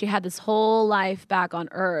minute. She had this whole life back on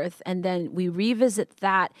Earth, and then we revisit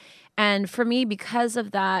that. And for me, because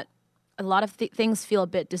of that, a lot of things feel a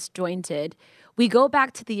bit disjointed. We go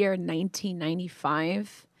back to the year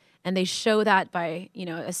 1995, and they show that by,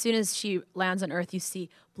 as soon as she lands on Earth, you see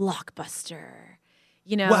Blockbuster.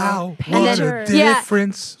 Wow, And what then- a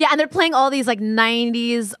difference. Yeah, and they're playing all these like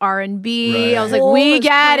 90s R&B. Right. I was like, Whole we is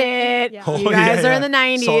get playing. it. Yeah. Oh, You guys yeah, are in the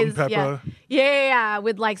 90s. Salt and Yeah. pepper. Yeah,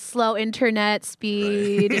 with like slow internet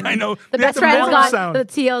speed. I know. The They had best the friend's motor got sound. the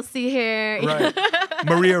TLC hair. Right.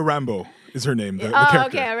 Maria Rambo is her name. The Oh,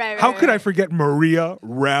 character. okay, right, How could I right. forget Maria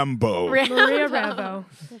Rambo? Maria Rambo.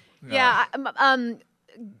 Yeah,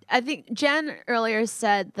 I think Jen earlier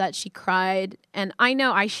said that she cried, and I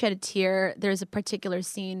know I shed a tear. There's a particular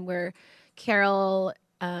scene where Carol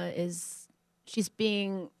she's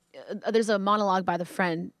being. There's a monologue by the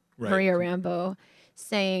friend Right. Maria Rambo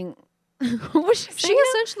saying, what was she She saying?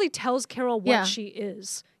 essentially tells Carol what Yeah. she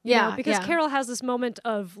is. Yeah, because yeah. Carol has this moment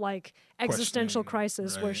of like existential Questioning,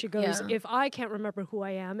 crisis where right. she goes, Yeah. if I can't remember who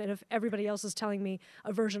I am, and if everybody else is telling me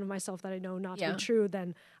a version of myself that I know not to Yeah. be true,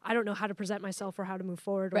 then I don't know how to present myself or how to move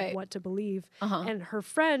forward or Right. what to believe. Uh-huh. And her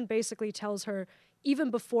friend basically tells her, even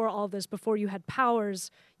before all this, before you had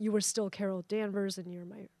powers, you were still Carol Danvers and you're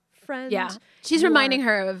my friend. Yeah, she's You reminding are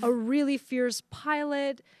her of a really fierce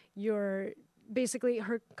pilot. You're basically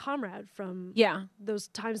her comrade from yeah. those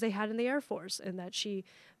times they had in the Air Force, and that she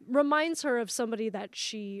reminds her of somebody that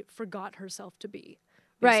she forgot herself to be.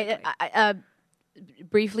 Right. basically.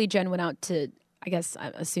 Briefly, Jen went out to, I guess, I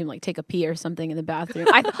assume, like take a pee or something in the bathroom.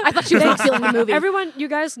 I thought she was not feeling the movie. Everyone, you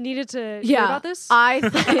guys needed to hear yeah, about this?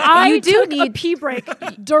 I you do took need. a pee break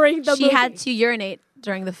during the She movie. had to urinate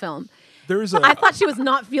during the film. There's a I thought she was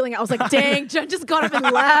not feeling it. I was like, dang, Jen just got up and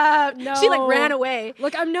left. She like No. ran away.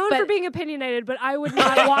 Look, I'm known But- for being opinionated, but I would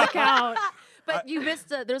not walk out. But you missed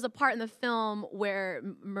there's a part in the film where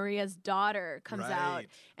Maria's daughter comes out Right.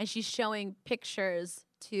 and she's showing pictures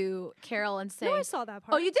to Carol and saying, No, I saw that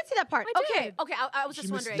part. "Oh, you did see that part? I okay, did. okay. I was She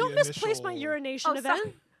just missed wondering. the Don't misplace my initial urination Oh, event.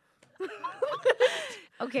 sorry.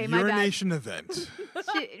 Okay, my bad. urination event.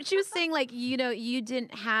 She was saying like you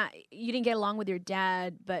didn't get along with your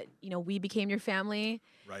dad, but we became your family.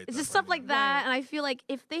 Right. It's that just stuff part. like that, and I feel like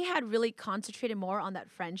if they had really concentrated more on that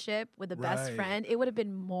friendship with the best Right. friend, it would have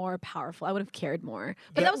been more powerful. I would have cared more.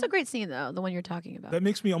 But that was a great scene, though, the one you're talking about. That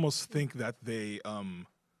makes me almost think that they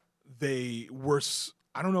were.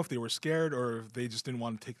 I don't know if they were scared or if they just didn't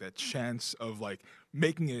want to take that chance of like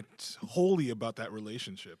making it wholly about that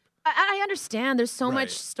relationship. I understand. There's so Right. much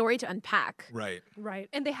story to unpack. Right. Right.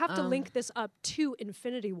 And they have to link this up to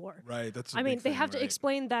Infinity War. Right. That's. I mean, they have to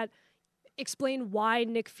explain why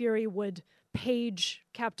Nick Fury would page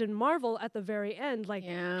Captain Marvel at the very end. Like,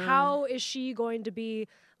 Yeah. how is she going to be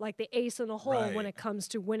like the ace in the hole when Right. it comes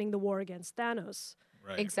to winning the war against Thanos?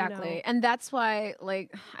 Right. Exactly. And that's why,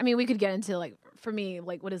 like, I mean, we could get into, like, for me,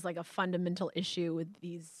 like, what is, like, a fundamental issue with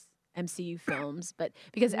these MCU films, but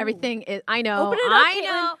because everything is, I know, Open it up, I Caitlin.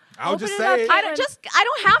 know. I'll Open just it up, say it. I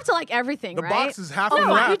don't have to like everything, The right? box is half Oh,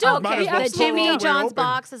 unwrapped. you don't. Might okay. as well The pull it Jimmy all the way John's open.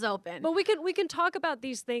 box is open. But we can talk about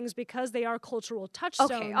these things because they are cultural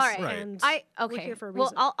touchstones. Okay, all right. Right. And Okay. we're here for a Well,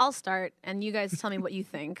 reason. I'll start, and you guys tell me what you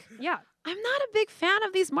think. yeah. I'm not a big fan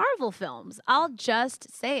of these Marvel films. I'll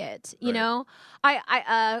just say it. You Right. know, I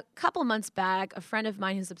a couple months back, a friend of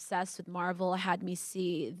mine who's obsessed with Marvel had me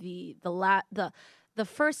see the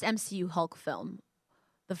first MCU Hulk film,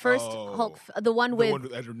 the first Oh. Hulk, the one The with one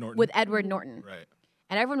with Edward Norton. with Edward Norton, Right.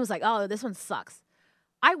 and everyone was like, "Oh, this one sucks."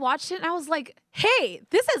 I watched it and I was like, "Hey,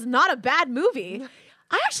 this is not a bad movie."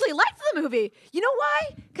 I actually liked the movie. You know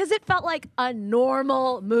why? Because it felt like a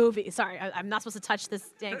normal movie. Sorry, I'm not supposed to touch this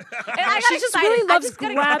thing. She just really loves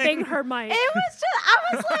grabbing her mic. It was just,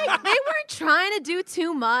 I was like, they weren't trying to do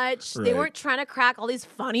too much. They Right. weren't trying to crack all these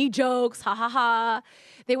funny jokes. Ha ha ha.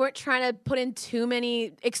 They weren't trying to put in too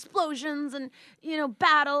many explosions and,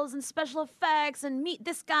 battles and special effects and meet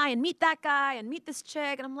this guy and meet that guy and meet this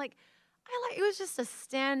chick. And I'm like, it was just a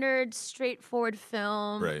standard, straightforward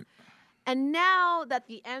film. Right. And now that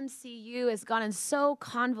the MCU has gotten so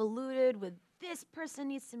convoluted with this person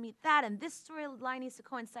needs to meet that and this storyline needs to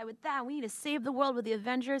coincide with that, and we need to save the world with the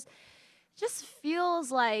Avengers, it just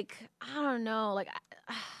feels like, I don't know,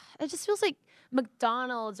 it just feels like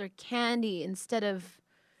McDonald's or candy instead of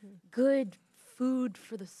good food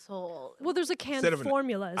for the soul. Well, there's a canned Instead of an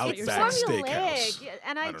formula, is what you're saying. Outback Formulaic, Steakhouse. yeah,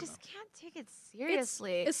 and I don't just know. can't take it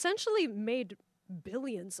seriously. It's essentially made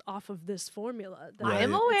billions off of this formula. that Right.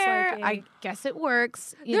 I'm it's aware. like I guess it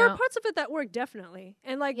works. there are parts of it that work, definitely.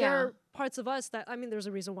 And there Yeah. are parts of us that, there's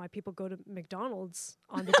a reason why people go to McDonald's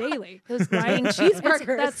on the daily. Those green It's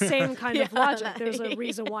cheeseburgers. that same kind of Yeah. logic. There's a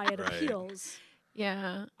reason why it Right. appeals.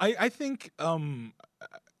 Yeah. I think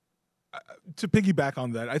to piggyback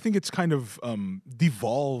on that, I think it's kind of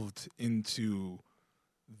devolved into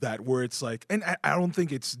that where it's like, and I don't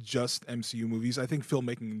think it's just MCU movies. I think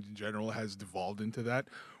filmmaking in general has devolved into that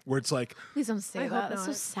where it's like, Please don't say I hope that. That's so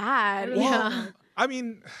not. sad. I really Yeah. hope not.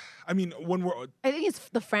 I mean, when we're I think it's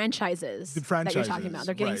the franchises, that you're talking about.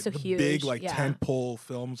 They're getting right, so the huge. big yeah. tentpole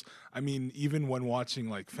films. I mean, even when watching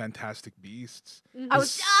like Fantastic Beasts, I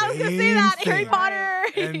was gonna say that Harry thing. Potter.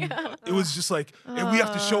 and Yeah. it was just like, and we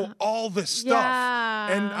have to show all this stuff,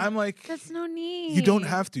 Yeah. and I'm like, That's no need. you don't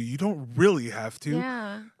have to. You don't really have to.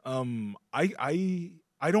 Yeah.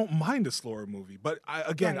 I don't mind a slower movie, but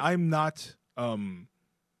Right. I'm not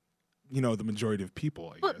the majority of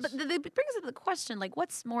people. I But guess. it brings up the question, like,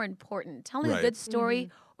 what's more important, telling a Right. good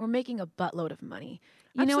story or making a buttload of money?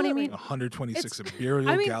 You know what I Absolutely. mean? 126 It's-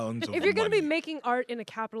 imperial gallons of if you're going to be money. making art in a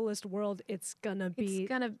capitalist world, it's going to be It's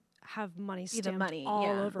gonna have money be the stamped money, all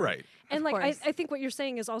yeah. over it. Right. And Of I course. think what you're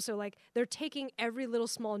saying is also like they're taking every little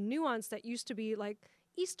small nuance that used to be like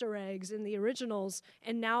Easter eggs in the originals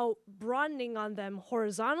and now broadening on them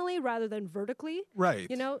horizontally rather than vertically, Right.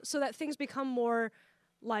 so that things become more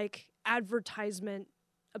like advertisement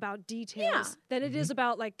about details than it is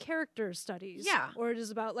about like character studies. Yeah. Or it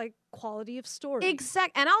is about like quality of story.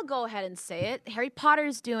 Exact. And I'll go ahead and say it. Harry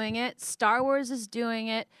Potter's doing it. Star Wars is doing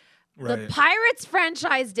it. The Right. Pirates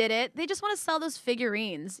franchise did it. They just want to sell those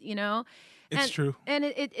figurines, It's and, true. And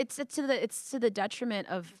it's to the detriment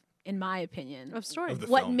of, in my opinion, of story. Of the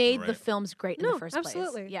what films, made the right. films great in No, the first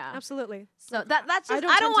absolutely. place. Yeah. Absolutely. So that's just I I don't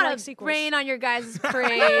don't, tend to want like to sequels. rain on your guys'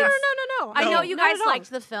 parades. No. I know No. you Not guys at all. liked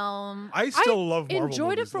the film. I still love Marvel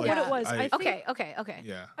enjoyed it movies. for like, what it was. I think- Okay.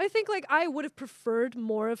 yeah. I think like I would have preferred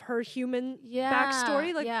more of her human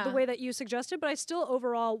backstory, like yeah. the way that you suggested, but I still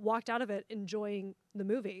overall walked out of it enjoying the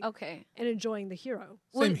movie Okay. and enjoying the hero.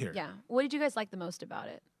 Same here. Yeah. What did you guys like the most about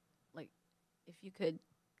it? Like, if you could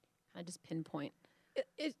kind of just pinpoint.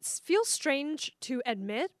 It feels strange to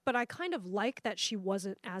admit, but I kind of like that she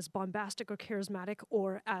wasn't as bombastic or charismatic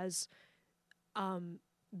or as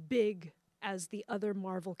big as the other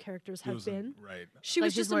Marvel characters It have was been. right. She Like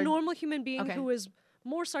was she's just a more- normal human being Okay. who was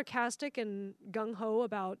more sarcastic and gung ho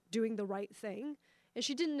about doing the right thing, and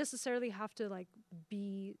she didn't necessarily have to like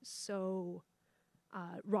be so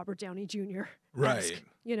Robert Downey Jr. Right. Like,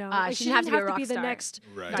 she she didn't didn't have to be a have to rock be the star. next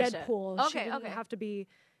Right. Gotcha. Deadpool. She Okay, didn't okay. have to be,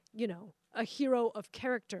 a hero of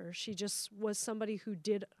character. She just was somebody who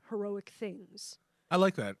did heroic things. I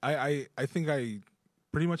like that. I think I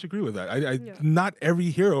pretty much agree with that. Yeah. Not every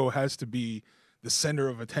hero has to be the center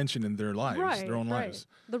of attention in their lives, Right, their own right. lives.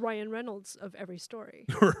 The Ryan Reynolds of every story.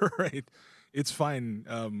 Right. It's fine.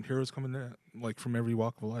 Heroes come in like from every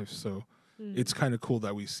walk of life. So it's kind of cool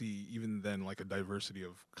that we see even then like a diversity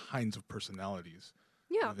of kinds of personalities.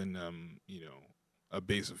 Yeah. Within a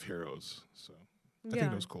base of heroes. So I think yeah,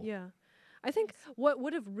 that was cool. Yeah. I think what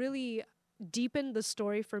would have really deepened the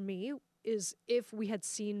story for me is if we had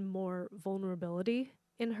seen more vulnerability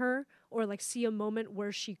in her, or like see a moment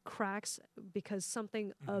where she cracks because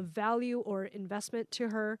something of value or investment to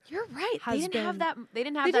her. You're right. They Has didn't have been- that. They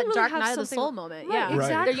didn't have They that didn't really dark have night of the something- soul moment. Right, Yeah,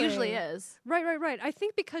 exactly. There usually is. Right. I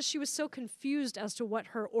think because she was so confused as to what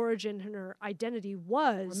her origin and her identity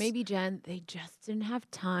was. Or maybe, Jen, they just didn't have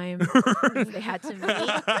time. They had to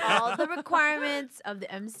meet all the requirements of the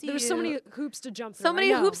MCU. there were so many hoops to jump through. so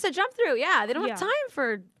many hoops to jump through. Yeah, they don't Yeah. have time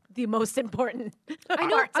for the most important. I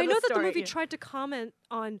know. parts of I know that the story. movie tried to comment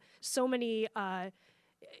on so many, on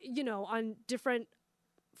different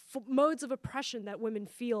modes of oppression that women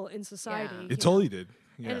feel in society. It totally did.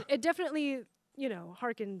 Yeah. And it definitely,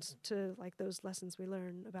 harkened to like those lessons we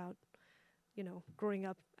learn about, growing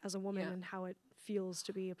up as a woman Yeah. and how it feels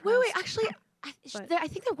to be oppressed. Wait, actually, But- I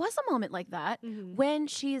think there was a moment like that Mhm. when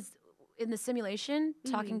she's in the simulation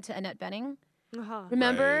talking to Annette Bening. Uh-huh.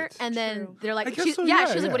 Remember? Right. And then True. they're like, I guess she's so, like,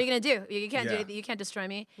 yeah. what are you gonna do? You can't do Yeah. anything. You can't destroy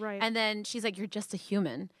me. Right. And then she's like, you're just a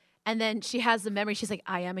human. And then she has the memory. She's like,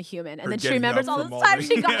 I am a human. And Her then she getting remembers up all the from all times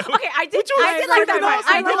the- she got. Yeah. Okay, I did Which was like that pretty part.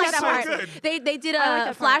 awesome. I did That like was that so part. good. They did I like a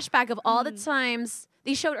that part. flashback of all the times.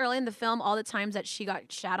 They showed early in the film all the times that she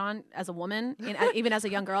got shat on as a woman, even as a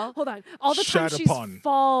young girl. Hold on. All the time Shat she's upon.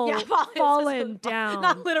 fallen down.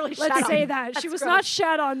 Not literally shat Let's on. say that. She That's was gross. not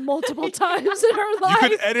shat on multiple times in her You life.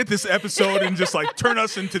 could edit this episode and just like turn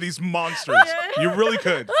us into these monsters. You really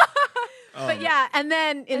could. But yeah, and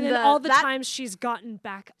then in and then the all the that- times she's gotten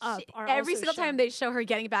back up are every also single time shown. they show her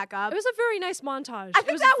getting back up. It was a very nice montage. I It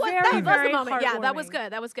think was that was very, that was very the moment. Yeah, that was heartwarming.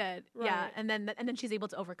 good. That was good. Yeah, Right. and then she's able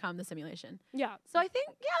to overcome the simulation. Yeah. So I think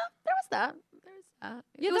there was that. Yeah,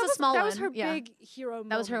 it was that a small that one. was her yeah. big hero moment.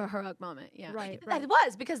 That was her heroic moment. Yeah, Right, That right. It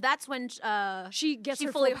was because that's when She gets she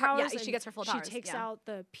her fully full powers. yeah, she and gets her full powers. She takes yeah. out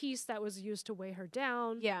the piece that was used to weigh her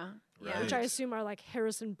down. Yeah, yeah. Right. Which I assume are like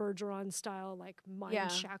Harrison Bergeron style, like mind Yeah.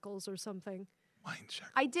 shackles or something. Mind check.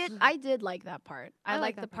 I did like that part. I like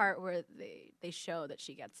like that the part where they show that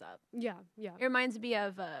she gets up. Yeah, yeah. It reminds me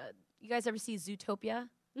of you guys ever see Zootopia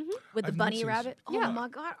Mhm. with the I've not bunny seen rabbit? Oh Yeah. my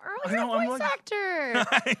god, I Earl, you're know, a I'm voice like- actor.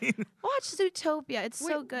 Watch Zootopia. It's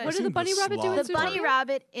so Wait, good. What did the seen bunny The rabbit do in Sloth. the bunny Zootopia?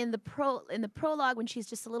 rabbit in the prologue when she's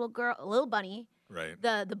just a little girl, a little bunny. Right.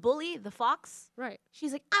 The bully, the fox. Right.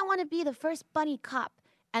 She's like, I want to be the first bunny cop,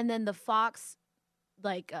 and then the fox,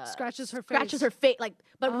 like Scratches her scratches face. her face, like,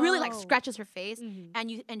 but really like Oh. scratches her face,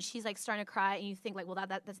 Mhm. and she's like starting to cry, and you think like, well,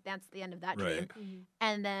 that's the end of that Right. dream, Mhm.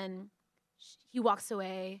 and then he walks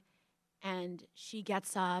away, and she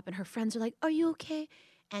gets up, and her friends are like, are you okay?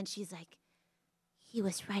 And she's like, he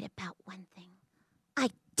was right about one thing. I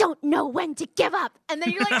don't know when to give up. And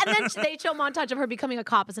then you're like, and then they show a montage of her becoming a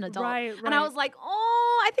cop as an adult. Right, And I right. was like,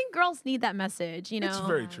 oh, I think girls need that message, you know? It's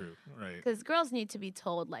very true. Right. Because girls need to be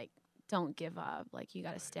told, like, don't give up. Like, you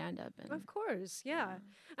got to stand up. And Of course, yeah.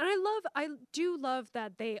 And I do love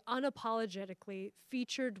that they unapologetically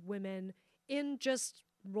featured women in just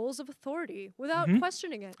roles of authority without Mhm.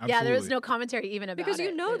 questioning it. yeah, there was Absolutely. no commentary even about Because it.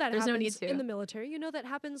 you know that There's no need happens to. in the military. You know that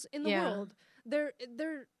happens in the Yeah. world. They're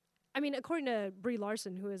I mean, according to Brie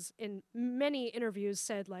Larson, who has in many interviews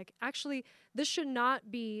said, like, actually, this should not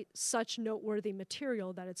be such noteworthy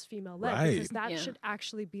material that it's female led because Right. that Yeah. should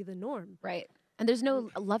actually be the norm. Right. And there's no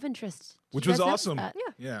love interest. Did Which you was guys notice awesome. that?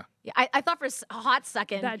 Yeah. Yeah. Yeah, I thought for a hot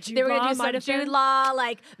second That Jude they were going Law to do might some have Jude been- Law,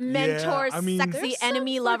 like mentor, I mean- sexy There's some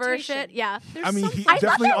enemy lover flirtation. shit. Yeah. There's I mean, some he I thought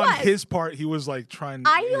definitely there on was. his part, he was like trying.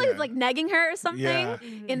 I feel like he yeah. was like negging her or something Yeah.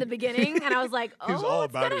 in the beginning, and I was like, oh, He was all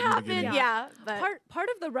it's about gonna it in the happen. beginning. Yeah, but part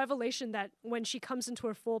of the revelation that when she comes into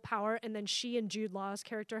her full power and then she and Jude Law's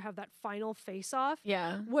character have that final face off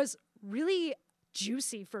yeah, was really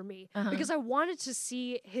juicy for me because I wanted to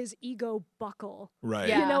see his ego buckle. Right.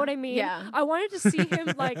 Yeah. You know what I mean? Yeah. I wanted to see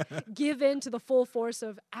him like give in to the full force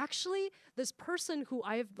of actually this person who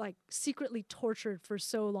I've like secretly tortured for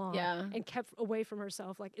so long Yeah. and kept away from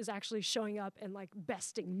herself like is actually showing up and like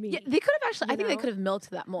besting me. yeah. They could have actually. I You think they know? could have milked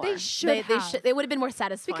that more. They should have. They would have been more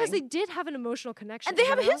satisfying because they did have an emotional connection. and they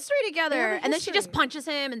have a you know? history together. They have a And then she just history. punches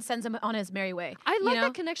him and sends him on his merry way. I you like know?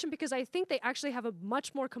 that connection because I think they actually have a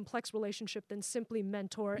much more complex relationship than simply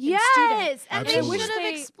mentor and student. Yes, and they Absolutely. should have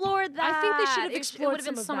They- explored that. I think they should have It would explored have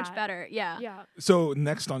been some of so much that. better. Yeah. Yeah. So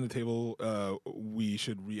next on the table, we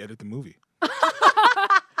should re-edit the movie.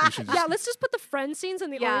 We should Yeah, just- let's just put the friend scenes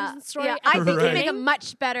and the origin story. Yeah, at I the think Right. you make a beginning.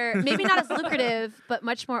 much better, maybe not as lucrative, but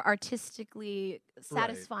much more artistically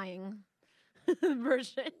satisfying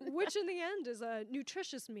version. Which in the end is a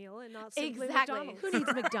nutritious meal and not simply Exactly. McDonald's. Who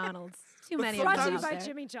needs McDonald's? Too many of Brought them to you out by there.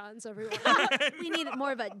 Jimmy John's, everyone. We need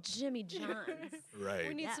more of a Jimmy John's. right.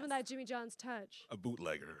 We need some of Yes. that Jimmy John's touch. A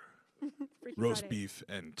bootlegger, Freaky roast Friday. beef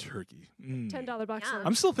and turkey. Mm. $10 box Yeah. lunch.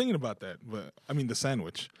 I'm still thinking about that, but I mean the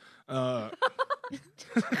sandwich. Are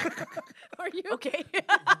you? Okay.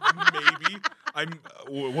 Maybe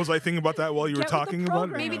was I thinking about that while you were Get with the talking about it? or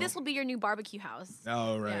program. Maybe no? this will be your new barbecue house.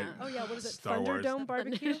 Oh right. Yeah. Oh yeah, what is it? Star Wars. Thunderdome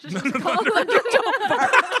barbecue?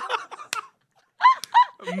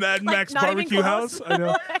 Mad Max not even Barbecue close. House. I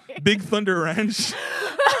know. Big Thunder Ranch.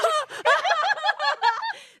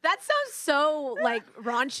 That sounds so like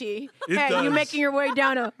raunchy. It Hey, you does. making your way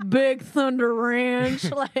down a Big Thunder Ranch?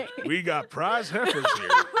 Like, We got prize heifers here.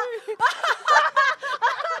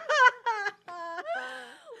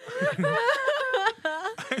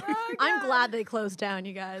 I'm glad they closed down,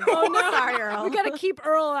 you guys. Oh no, Sorry, Earl. we gotta keep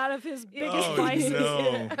Earl out of his biggest Oh vices.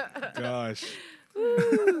 no, gosh.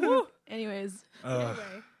 Anyways, Uh,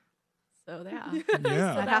 Anyway, so yeah,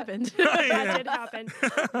 yeah. that happened. that did happen.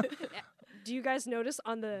 Do you guys notice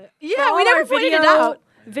on the Yeah, for we all never our pointed it out.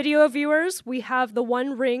 Video viewers, we have the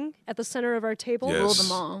one ring at the center of our table. Yes. Rule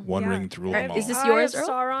them all. One Yeah. ring to rule Right, them all. is this I yours, have Earl?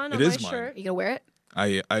 Sauron It on is my mine. shirt. You gonna wear it?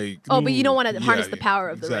 I Oh, but you don't want to yeah, harness the power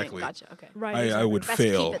of the exactly. ring. Gotcha. Okay. Right. I exactly. would Best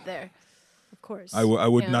fail. keep it there. Of course. I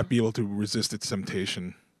would Yeah. not be able to resist its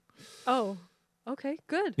temptation. Oh, okay,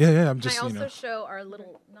 good. Yeah, I'm Can just I also you know. show our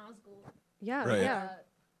little Nazgul? Yeah, Right. yeah.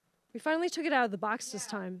 We finally took it out of the box this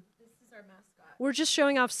time. This is our mascot. We're just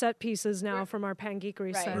showing off set pieces now from our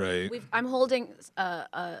Pangeekery set. Right. I'm holding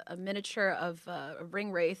a miniature of a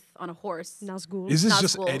ring wraith on a horse. Nazgul. Is this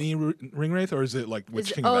just Nazgul. any ring wraith, or is it like Is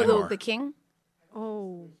Witch it- King oh, Vaimar? the king?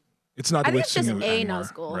 Oh. It's not I the think Witch it's just King of a Vaimar,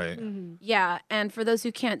 Nazgul. right? Mm-hmm. Yeah, and for those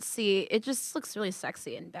who can't see, it just looks really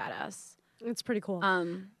sexy and badass. It's pretty cool.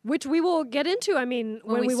 Um, Which we will get into, I mean,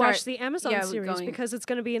 when we we watch start- the Amazon yeah, we're series, going- because it's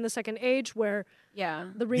going to be in the Second Age where yeah,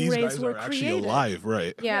 the ring These wraiths guys were are actually created. alive,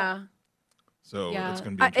 right? yeah, So yeah. it's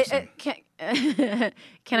going to be interesting.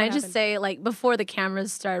 Can I just happened? say, like, before the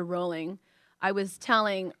cameras started rolling, I was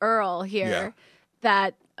telling Earl here Yeah.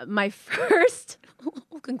 that my first,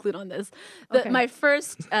 we'll conclude on this, that Okay. my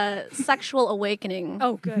first sexual awakening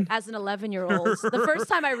Oh, good. as an 11-year-old, the first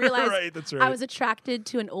time I realized Right, that's I right. was attracted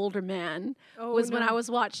to an older man Oh, was when no. I was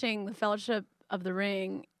watching The Fellowship of the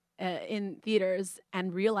Ring in theaters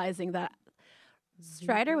and realizing that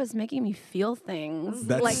Strider was making me feel things.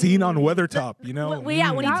 That like, scene on Weathertop, you know? well,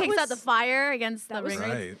 yeah, when he That takes out the was- fire against the that was ring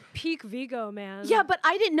wraith. Right. Peak Vigo, man. Yeah, but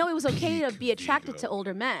I didn't know it was okay to Peak be attracted to Vigo.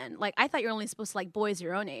 older men. Like, I thought you're only supposed to like boys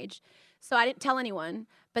your own age. So I didn't tell anyone.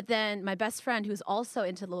 But then my best friend, who's also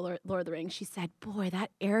into Lord of the Rings, she said, "Boy,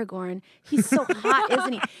 that Aragorn, he's so hot,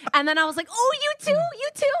 isn't he?" And then I was like, "Oh, you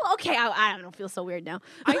too? Okay, I don't feel so weird now."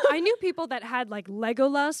 I knew people that had like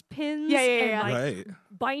Legolas pins Yeah, yeah, and yeah. like Right.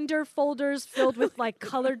 binder folders filled with like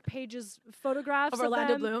colored pages, photographs Of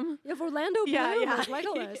Orlando them. Bloom. Yeah, of Orlando Yeah, Bloom yeah. as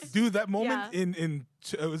Legolas. Dude, that moment Yeah. in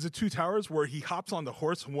was it Two Towers where he hops on the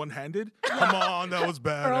horse one-handed? Come on, that was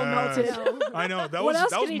bad. Earl melted. I know that What was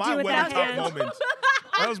else that could was he my do with weather that top hand? moment.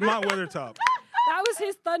 That was my weather top. That was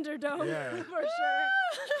his Thunderdome Yeah. for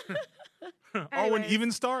sure. Arwen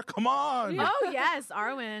Anyways. Evenstar, come on, Oh yes,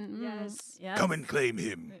 Arwen. Yes. Yes. come and claim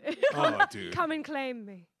him. Oh, dude, Come and claim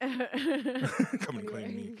me. come and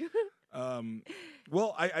claim me.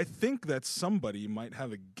 Well, I think that somebody might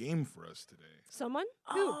have a game for us today. Someone?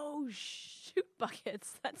 Oh shoot,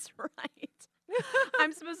 buckets. That's right.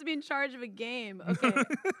 I'm supposed to be in charge of a game. Okay.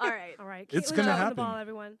 All right. All right. It's Caitlin's gonna dropping happen. The ball,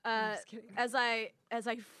 everyone. I'm just kidding. As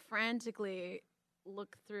I frantically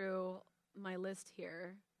look through my list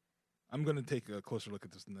here. I'm gonna take a closer look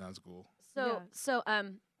at this Nazgul. So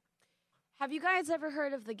have you guys ever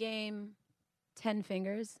heard of the game 10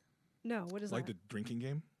 Fingers? No, what is Like that? the drinking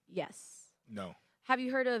game? Yes. No. Have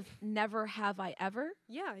you heard of Never Have I Ever?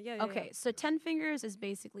 Yeah. Okay, so 10 Fingers is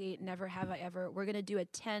basically Never Have I Ever. We're going to do a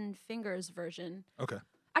 10 Fingers version. Okay.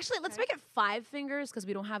 Actually, let's Okay. make it 5 fingers because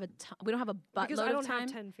we don't have a buttload Because I of don't time.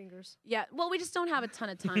 have 10 fingers. Yeah, well, we just don't have a ton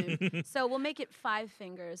of time. So we'll make it 5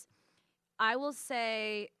 fingers. I will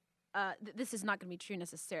say this is not going to be true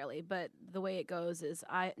necessarily, but the way it goes is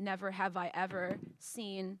I never have I ever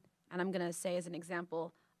seen, and I'm going to say as an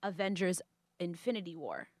example, Avengers Infinity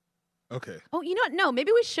War. Okay. Oh, you know what? No,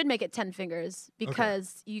 maybe we should make it 10 fingers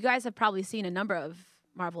because you guys have probably seen a number of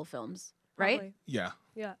Marvel films, right? Probably. Yeah.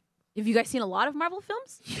 Yeah. Have you guys seen a lot of Marvel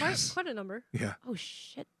films? Yes. Quite a number. Yeah. Oh,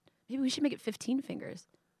 shit. Maybe we should make it 15 fingers.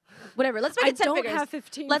 Whatever. Let's make I it 10 don't fingers. have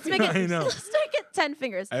 15 Let's make fingers. it. I know. Let's make it 10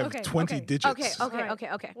 fingers. I have Okay, 20 okay. digits. Okay. All right.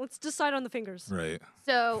 Okay. Let's decide on the fingers. Right.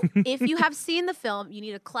 So if you have seen the film, you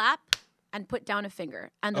need to clap and put down a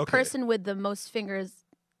finger, and the Okay. person with the most fingers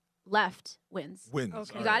left wins. Wins.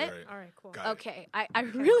 Okay. You got it? All right, cool. Got it. Okay. I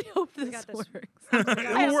really hope this, got this. works. It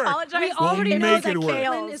I will work. apologize. We already We'll know make that it work. Caitlin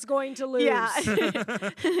fails. is going to lose. Yeah.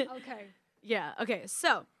 Okay. Yeah. Okay.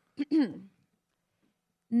 So,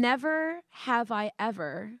 never have I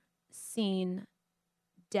ever seen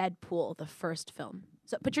Deadpool, the first film.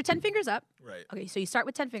 So put your 10 fingers up. Right. Okay. So you start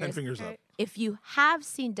with 10 fingers. 10 fingers Okay. up. If you have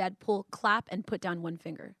seen Deadpool, clap and put down one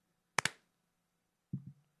finger.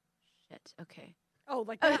 Shit. Okay. Oh,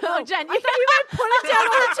 like Oh, that. Jen, I thought you meant put it down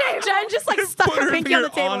on the table. Jen just like stuck Put her her pinky on the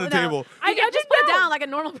finger table. on the No. table. I just put it down like a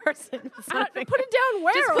normal person. It's not a finger. Put it down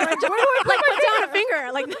where? Just put, Like, where do I like put down a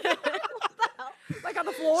finger. Like Like on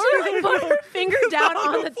the floor? she like put her finger down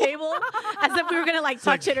on the table as if we were gonna like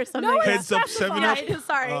touch it or something. No, it's Heads up, specified. 7 up. Yeah,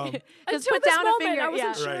 sorry. Um, Just Until put this down moment, a finger. I wasn't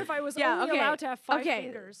Yeah. sure Right. if I was Yeah, only okay. allowed to have 5 Okay.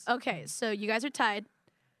 fingers. Okay, so you guys are tied.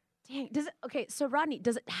 Dang. Does it? Okay. So Rodney,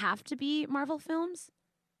 does it have to be Marvel films?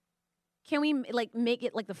 Can we like make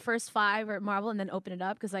it like the first 5 are Marvel and then open it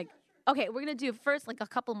up? Because like, okay, we're gonna do first like a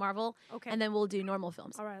couple Marvel, Okay. and then we'll do normal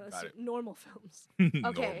films. All right, let's Got do it. normal films.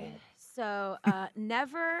 Okay. So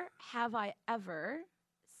never have I ever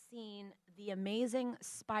seen The Amazing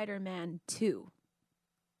Spider-Man 2.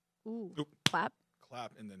 Ooh. Oop. Clap.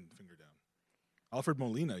 Clap and then finger down. Alfred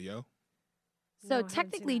Molina, yo. No, So I haven't seen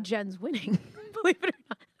technically, that. Jen's winning. Believe it or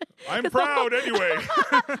not. I'm proud anyway.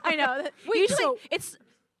 I know. Wait, Usually so- it's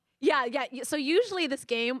yeah. So usually this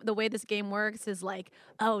game, the way this game works is like,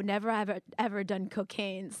 oh, never have ever done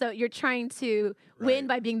cocaine. So you're trying to win Right.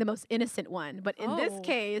 by being the most innocent one. But in this Oh.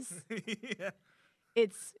 case, Yeah.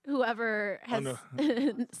 it's whoever has no.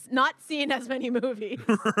 not seen as many movies.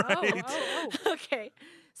 Right. Oh, Okay.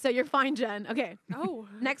 So you're fine, Jen. Okay. oh, oh.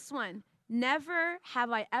 Next one. Never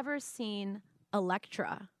have I ever seen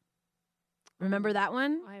Elektra. Remember that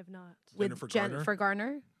one? I have not. With Jennifer Garner? Jennifer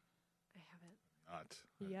Garner? I haven't.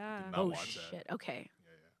 Not. Yeah. Not Oh watch that. shit. Okay.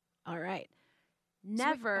 Yeah, All right. wait,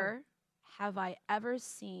 Never have I ever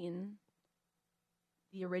seen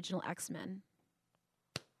the original X-Men.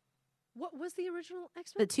 What was the original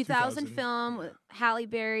X The Men? 2000 2000, film yeah. with Halle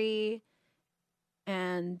Berry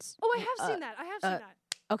and Oh, I have uh, seen that. I have seen that.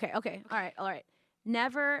 Okay. All right.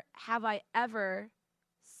 Never have I ever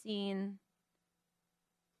seen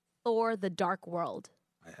Thor: The Dark World.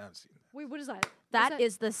 I have seen that. Wait, what is that? That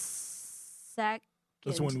is the second.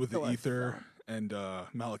 That's the one with Thor the ether film. and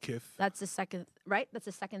Malekith. That's the second, right? That's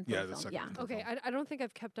the second Thor Yeah, the film. second Yeah. Thor. Okay, I don't think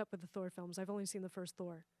I've kept up with the Thor films. I've only seen the first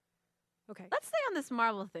Thor. Okay. Let's stay on this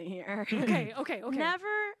Marvel thing here. Okay. Never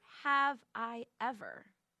have I ever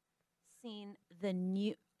seen the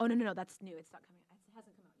new. Oh no, that's new. It's not coming. It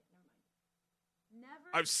hasn't come out yet. Never.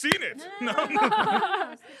 I've seen it.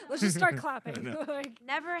 No. Let's just start clapping. No. Like,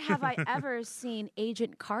 Never have I ever seen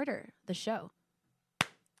Agent Carter, the show.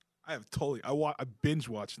 I have totally. I binge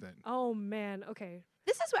watched that. oh man. Okay.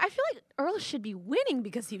 This is where I feel like Earl should be winning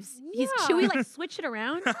because he's. Yeah. Should we like switch it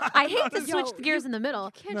around? I hate to Yo, switch the gears in the middle.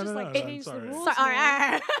 Can't No, just no, like no, change the sorry. rules. Sorry, all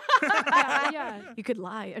man. right. Yeah. You could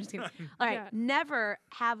lie. I'm just kidding. All right. Yeah. Never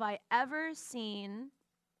have I ever seen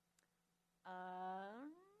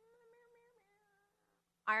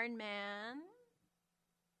Iron Man.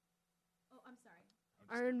 Oh, I'm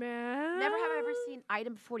sorry. Iron Man. Never have I ever seen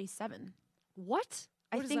Item 47. What?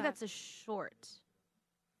 I What is think that? that's a short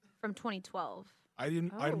from 2012. I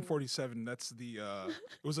didn't. Item Oh. 47. That's the. It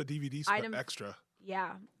was a DVD Item- extra.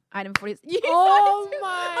 Yeah. Item 40. You said Oh it too.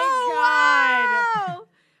 my Oh,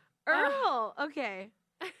 wow. Earl. Okay.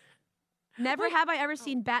 Never Wait. have I ever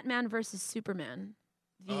seen Batman versus Superman.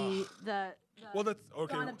 The Well, that's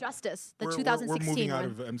okay. Dawn of Justice, the we're 2016 moving one. out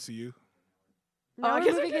of MCU. Now I we're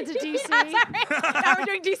guess moving into DC. Sorry. Now we're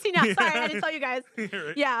doing DC now. Sorry, I didn't tell you guys. Right?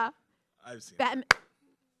 Yeah. I've seen. it. Batman.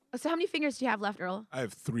 So how many fingers do you have left, Earl? I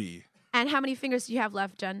have 3. And how many fingers do you have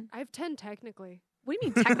left, Jen? I have 10 technically. What do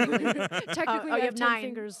you mean technically? Technically, oh, I you have have 10 9.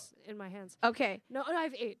 fingers in my hands. Okay. No, I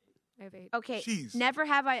have 8. I have 8. Okay. Jeez. Never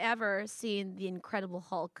have I ever seen the Incredible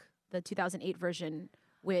Hulk, the 2008 version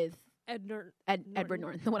with Edward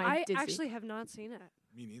Norton, the one I did actually see. have not seen it.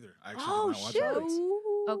 Me neither. I actually Oh, did not watch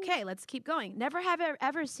shoot. that. Okay, let's keep going. Never have I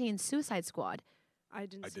ever seen Suicide Squad. I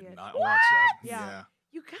didn't I see did it. not watch that. Yeah.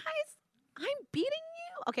 You guys, I'm beating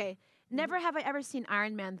you. Okay. Never have I ever seen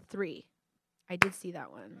Iron Man 3. I did see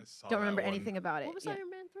that one. I saw Don't that remember one. anything about it. What was Yeah. Iron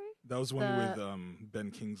Man 3? That was one The- with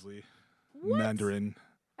Ben Kingsley, What? Mandarin.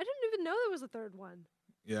 I didn't even know there was a third one.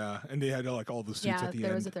 Yeah, and they had like all the suits Yeah, at the there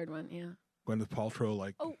end. was a third one. Yeah. Gwyneth Paltrow,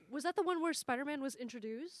 like Oh, was that the one where Spider-Man was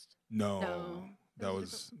introduced? no, No. that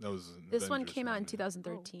was an This one Avengers came out in one.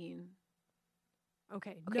 2013.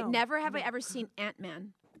 Okay. Okay. no, Never have I no. ever seen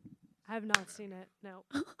Ant-Man. I have not seen it. No.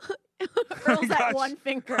 Earl's at Gosh. one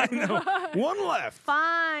finger. I know. One left.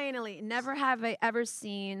 Finally, never have I ever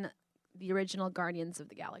seen the original Guardians of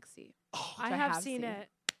the Galaxy. Oh, I I have have seen seen it.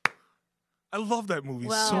 I love that movie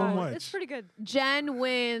Well- so Yeah, much. It's pretty good. Jen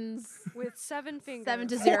wins With 7 fingers.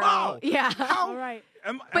 7-0. Wow. Yeah. All right.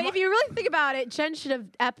 But if you really think about it, Jen should have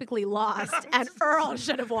epically lost, and Earl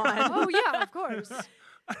should have won. Oh yeah, of course.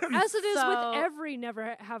 As it is So- with every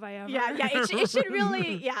Never Have I Ever. Yeah, it should really, it should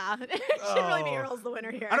really be Oh. Earl's the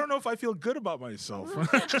winner here. I don't know if I feel good about myself.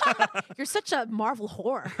 You're such a Marvel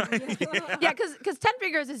whore. Yeah, because 10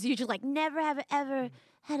 fingers is usually like, never have I ever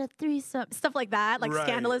had a threesome, stuff like that, like Right,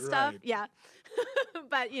 scandalous stuff. right. Yeah.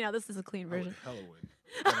 But, this is a clean version. Anyway.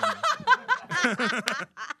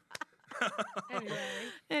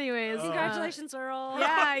 Anyways. Congratulations, Earl.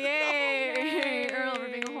 Yeah, yay. Yay. Earl for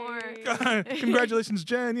being a whore. Congratulations,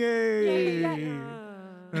 Jen! Yay! Yay.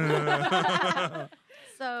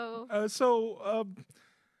 So, So,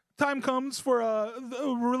 time comes for a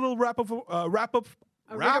little wrap up. A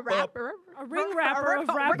ring wrapper of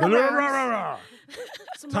wrap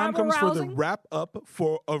Some Time comes for the rabble-rousing. wrap up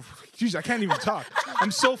Jeez, I can't even talk.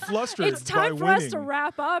 I'm so flustered. It's time by for winning. us to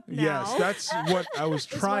wrap up now. Yes, that's what I was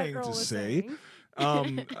is what trying Earl to was say.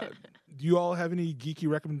 saying. Do you all have any geeky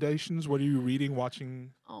recommendations? What are you reading,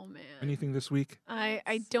 watching, Oh man. anything this week?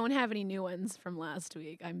 I don't have any new ones from last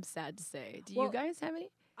week. I'm sad to say. Do Well, you guys have any?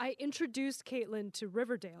 I introduced Caitlin to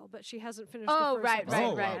Riverdale, but she hasn't finished Oh, the first right,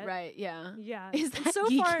 episode right, yet. right. Yeah. Yeah. Is And that so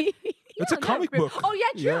geeky? far, It's a no, comic book. Oh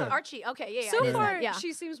yeah, true. Yeah. Archie. Okay, yeah, yeah. so I know far, that, yeah.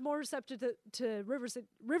 she seems more receptive to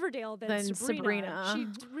Riverdale than Than Sabrina. Sabrina.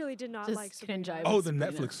 She really did not Just like couldn't Sabrina. jive Oh, with the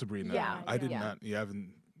Sabrina. Netflix Sabrina. Yeah, I did yeah. not. You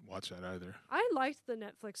haven't watched that either. I liked the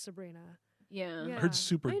Netflix Sabrina. Yeah. Yeah. heard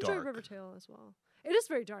super I enjoyed dark. Riverdale as well. It is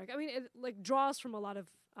very dark. I mean, it like draws from a lot of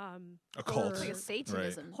Occult. Like a horror,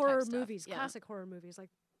 Satanism. type horror stuff, movies, yeah. classic horror movies, like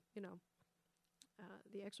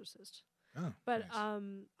The Exorcist. Oh, But nice.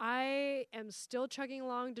 I am still chugging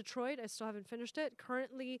along Detroit. I still haven't finished it.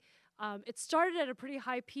 Currently, it started at a pretty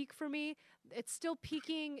high peak for me. It's still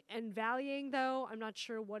peaking and valleying, though. I'm not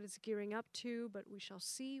sure what it's gearing up to, but we shall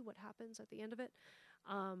see what happens at the end of it.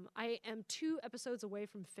 I am 2 episodes away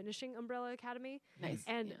from finishing Umbrella Academy, Nice.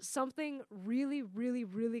 and yeah. something really, really,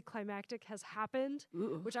 really climactic has happened,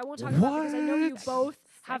 Ooh. which I won't talk about because I know you What? both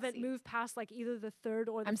haven't Sexy. moved past like either the 3rd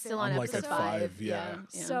or the I'm 5th still on I'm like at episode episode. 5, yeah.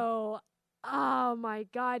 So, oh my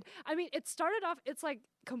God. I mean, it started off, it's like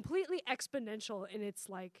completely exponential in its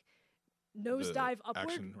like nosedive The upward,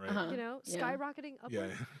 action, right? Uh-huh. you know, Yeah. skyrocketing Yeah.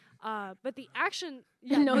 upward. But the action,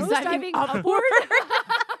 Nosediving nosediving upward.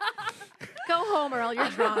 Go home, Earl. You're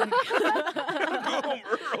drunk. Go home,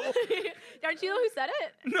 Earl. Aren't you the one who said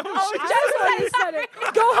it? No, Oh, she- Jasmine said it.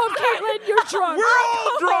 Go home, Caitlin. You're drunk. we're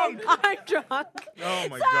all drunk. I'm drunk. Oh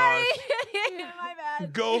my Sorry. gosh. My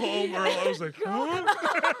bad. Go home, Earl. I was like,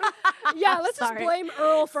 huh? Yeah, let's just Sorry. blame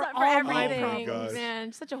Earl for For all my everything, problems. gosh.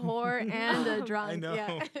 man. Such a whore and a drunk. I know.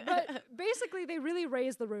 Yeah. But basically, they really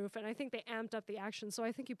raised the roof, and I think they amped up the action. So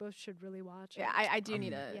I think you both should really watch. Yeah, it. I do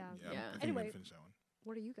need Yeah. a. Yeah, Yeah. I think I'm Anyway. gonna finish that one.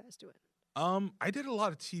 What are you guys doing? I did a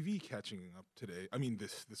lot of TV catching up today. I mean,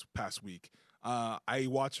 this past week. I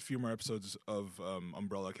watched a few more episodes of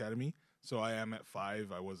Umbrella Academy. So I am at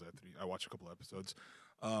 5. I was at 3. I watched a couple episodes.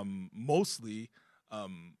 Mostly,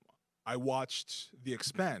 I watched The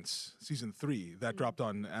Expanse season 3 that dropped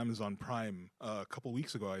on Amazon Prime a couple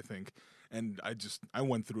weeks ago, I think. And I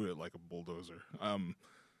went through it like a bulldozer.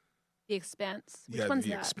 The Expanse. Which yeah, one's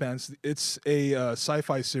The that? Expanse. It's a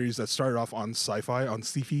sci-fi series that started off on Sci-Fi on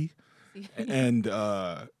Sci-Fi. And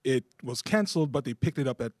it was canceled, but they picked it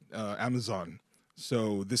up at Amazon.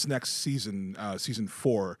 So this next season, season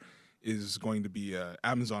 4, is going to be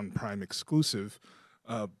Amazon Prime exclusive.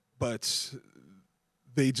 But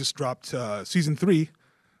they just dropped season 3,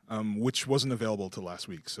 which wasn't available till last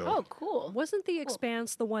week. So Oh, cool. Wasn't The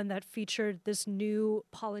Expanse the one that featured this new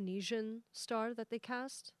Polynesian star that they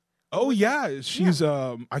cast? oh yeah, she's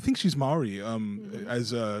I think she's Maori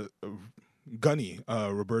as Gunny,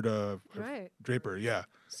 Roberta Right. Draper. Yeah,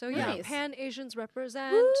 So yeah, Nice. Pan Asians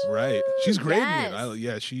represent. right. She's great in it. yes.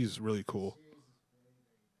 Yeah, she's really cool.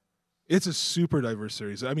 It's a super diverse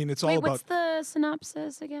series. I mean, it's all Wait, about what's the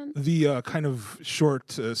synopsis again? the kind of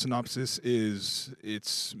short synopsis is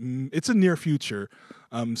it's a near future.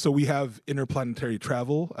 So we have interplanetary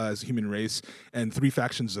travel as a human race, and 3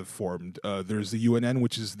 factions have formed. There's the UNN,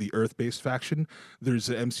 which is the Earth-based faction. There's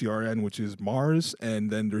the MCRN, which is Mars,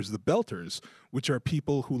 and then there's the Belters, which are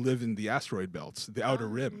people who live in the asteroid belts, the outer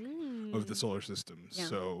rim of the solar system. Yeah.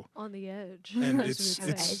 So, On the edge. and as it's we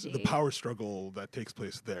would say. it's the edgy. power struggle that takes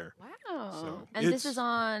place there. Wow. So and this it's- is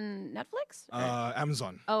on Netflix? Or-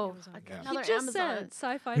 Amazon. oh, Amazon. okay. Yeah. He Another just Amazon. said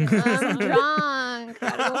sci-fi. I'm Amazon. drunk.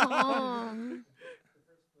 Gotta go home.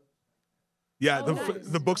 Yeah, Oh, nice.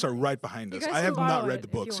 the books are right behind You us. guys I can have not borrow read it the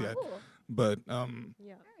if you books want. yet, Cool. but Yeah.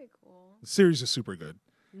 Very cool. the series is super good.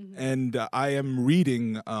 Mhm. And I am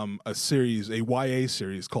reading a series, a YA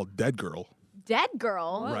series called Dead Girl. Dead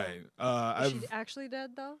Girl. Whoa. Right. Is she actually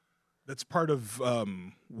dead though? That's part of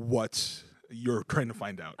what you're trying to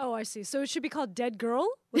find out. Oh, I see. So it should be called Dead Girl?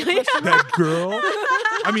 With a question mark? Dead Girl.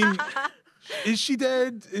 I mean, is she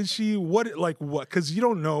dead? Is she what? Like what? Because you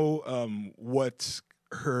don't know what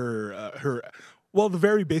her. Well, the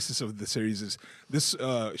very basis of the series is this: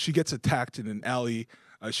 she gets attacked in an alley.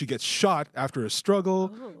 She gets shot after a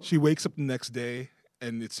struggle. Oh. She wakes up the next day,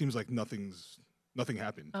 and it seems like nothing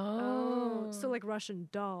happened. Oh, so like Russian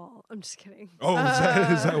doll. I'm just kidding. Oh,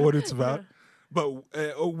 is that what it's about? But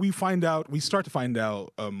we start to find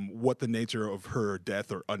out what the nature of her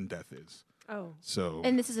death or undeath is. Oh. So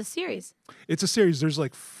And this is a series. it's a series. There's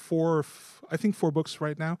like four books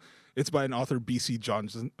right now. It's by an author, B.C.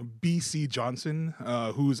 Johnson,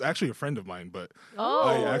 who's actually a friend of mine. But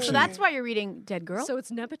I So actually, that's why you're reading Dead Girl? So it's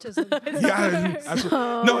nepotism. yeah, absolutely.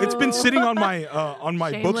 No, it's been sitting on my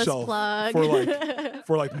Shameless bookshelf plug.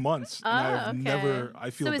 for like months, and I've okay. never. I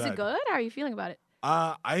feel So is bad. it good? How are you feeling about it?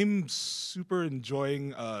 I'm super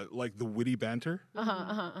enjoying like the witty banter.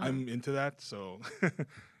 Uh-huh. I'm into that, so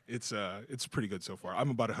it's pretty good so far. I'm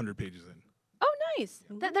about 100 pages in. Oh, nice.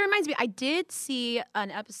 That reminds me. I did see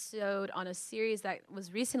an episode on a series that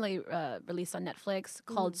was recently released on Netflix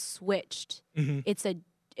called Switched.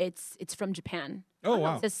 It's from Japan. Oh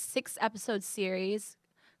wow! It's a 6-episode series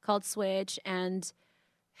called Switch, and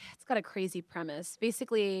it's got a crazy premise.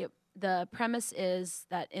 Basically, the premise is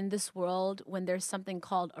that in this world, when there's something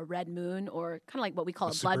called a red moon, or kind of like what we call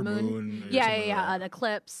a blood super moon, moon or yeah, something like that. an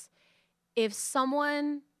eclipse. If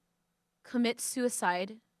someone commits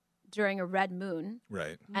suicide during a red moon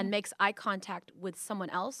Right. and makes eye contact with someone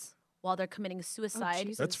else while they're committing suicide,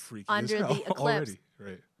 Jesus. That's freaky Under as hell the eclipse. already.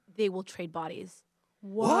 Right. they will trade bodies.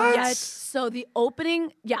 What? Yes. So the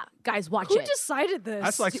opening, guys, watch Who it. decided this?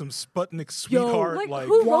 That's like some Sputnik sweetheart. like,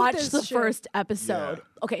 who wrote Watch this the shit? first episode.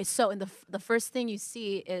 Yeah. Okay, so in the first thing you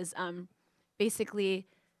see is basically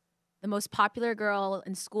the most popular girl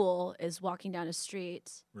in school is walking down a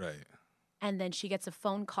street, right. and then she gets a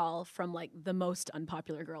phone call from like the most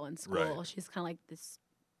unpopular girl in school. Right. She's kind of like this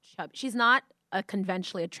chub. She's not a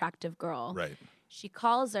conventionally attractive girl. Right. She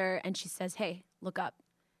calls her and she says, "Hey, look up."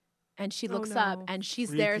 And she Oh, looks no. up and she's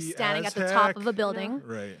there Freaky standing as at the top heck. of a building.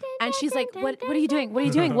 Right. And she's like, what are you doing? What are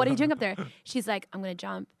you doing? What are you doing up there? She's like, I'm going to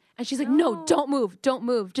jump. And she's like, no, don't move. Don't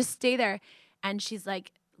move. Just stay there. And she's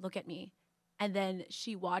like, look at me. And then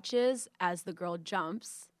she watches as the girl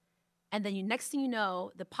jumps. And then next thing you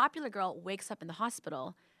know, the popular girl wakes up in the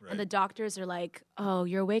hospital. Right. And the doctors are like, oh,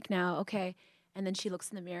 you're awake now. Okay. And then she looks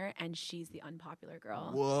in the mirror and she's the unpopular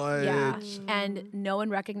girl. What? Yeah, and no one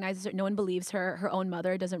recognizes her. No one believes her. Her own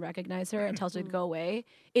mother doesn't recognize her and tells her to go away.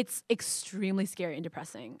 It's extremely scary and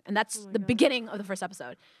depressing, and that's the beginning of the first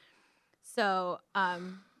episode. So, so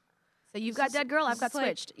you've got Dead Girl. I've got this is like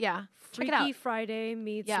Switched. Yeah, check it Freaky out. Friday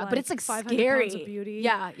meets Yeah, like but it's like 500 scary. Pounds of beauty.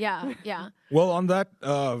 Yeah. Well, on that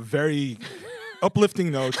very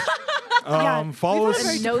uplifting note, follow We've us.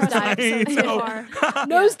 had a very Nose depressing dive. episode so far.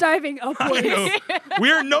 Nose diving upwards. No,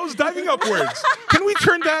 we are nose diving upwards. Can we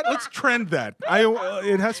turn that? Let's trend that.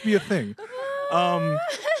 It has to be a thing.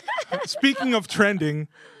 Speaking of trending,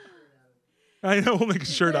 I know we'll make a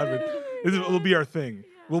shirt out of it. It'll be our thing.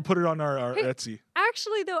 We'll put it on our Hey, Etsy.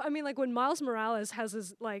 Actually, though, I mean, like when Miles Morales has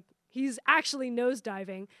his he's actually nose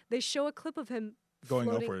diving. They show a clip of him Going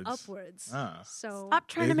floating upwards. upwards. Ah. So Stop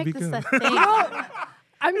trying to It'd make be this a good. thing.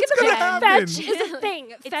 I'm gonna gonna happen. fetch is a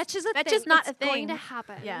thing. Fetch is a fetch thing. is not It's a going thing. to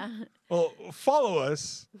happen. Yeah. Well, follow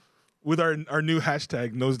us with our new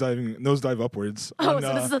hashtag nosedive upwards. Oh, on,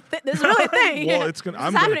 so this is this is really a thing. well, it's gonna. This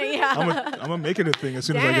I'm is gonna, happening, yeah. I'm gonna make it a thing as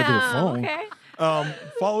soon as I get to the Damn, phone. okay.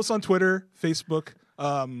 Follow us on Twitter, Facebook,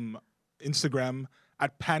 Instagram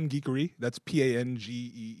at Pangeekery. That's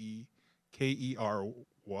PANGEEKERY.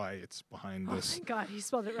 It's behind Oh this. my God, he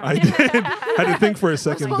spelled it I right. did. Had to think for a I was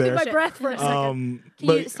second holding there. my breath for a second. Can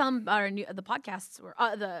But you some our the podcasts or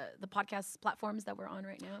the podcast platforms that we're on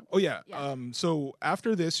right now? oh yeah. Yeah. So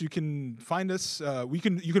after this, you can find us. You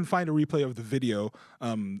can find a replay of the video,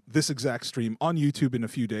 this exact stream on YouTube in a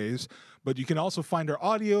few days. But you can also find our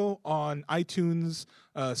audio on iTunes,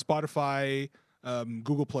 Spotify,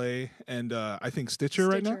 Google Play, and I think Stitcher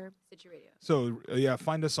right now. Stitcher Radio. So yeah,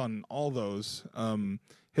 find us on all those.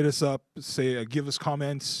 Hit us up. Say, give us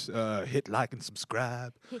comments. Hit like and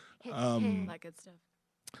subscribe. That good stuff.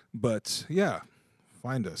 But yeah,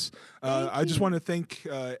 find us. I just want to thank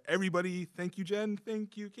everybody. Thank you, Jen.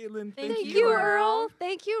 Thank you, Caitlin. Thank Thank you, you, Earl. Earl.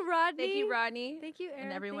 Thank you, Rodney. Thank you, Rodney. Thank you, Aaron.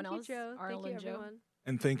 And everyone Thank else, you, Joe. Arnold Thank and you, Joe. everyone.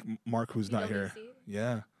 And thank Mark, who's not here. PwC.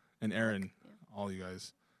 Yeah, and Aaron, all you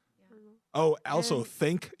guys. Yeah. Oh, also And-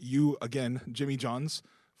 thank you again, Jimmy John's,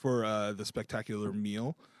 for the spectacular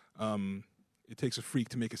meal. It takes a freak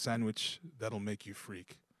to make a sandwich that'll make you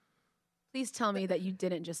freak. Please tell me that you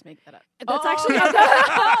didn't just make that up. That's actually on the,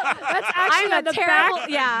 that's actually I'm on the a terrible. back.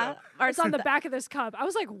 Yeah. It's on the back of this cup. I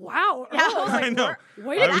was like, wow. Yeah, Earl. I know.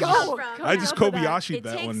 Way I to was go. just- Coming I just out with that. Kobayashi'd It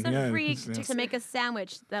that takes one. a Yeah, freak it's- to make a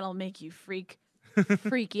sandwich that'll make you freak.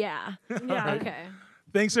 Freak, yeah. Yeah. Okay.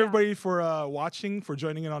 Thanks everybody for watching, for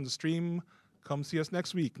joining in on the stream. Come see us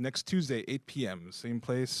next week, next Tuesday, 8 p.m. Same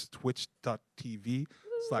place, twitch.tv/Pangeekery.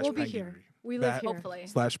 We'll be here. We live here. Hopefully.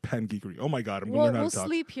 /Pangeekery. Oh my God, I'm going to We'll learn how to talk.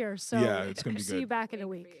 sleep here, so Yeah, it's gonna be see good. you back in a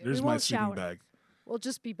week. There's we my won't sleeping shower. bag. We'll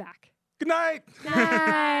just be back. Good night.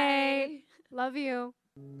 Bye. Love you.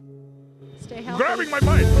 Stay healthy. Grabbing my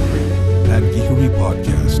mic. Pan Geekery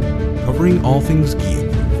Podcast, covering all things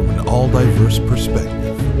geek from an all-diverse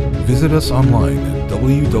perspective. Visit us online at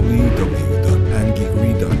www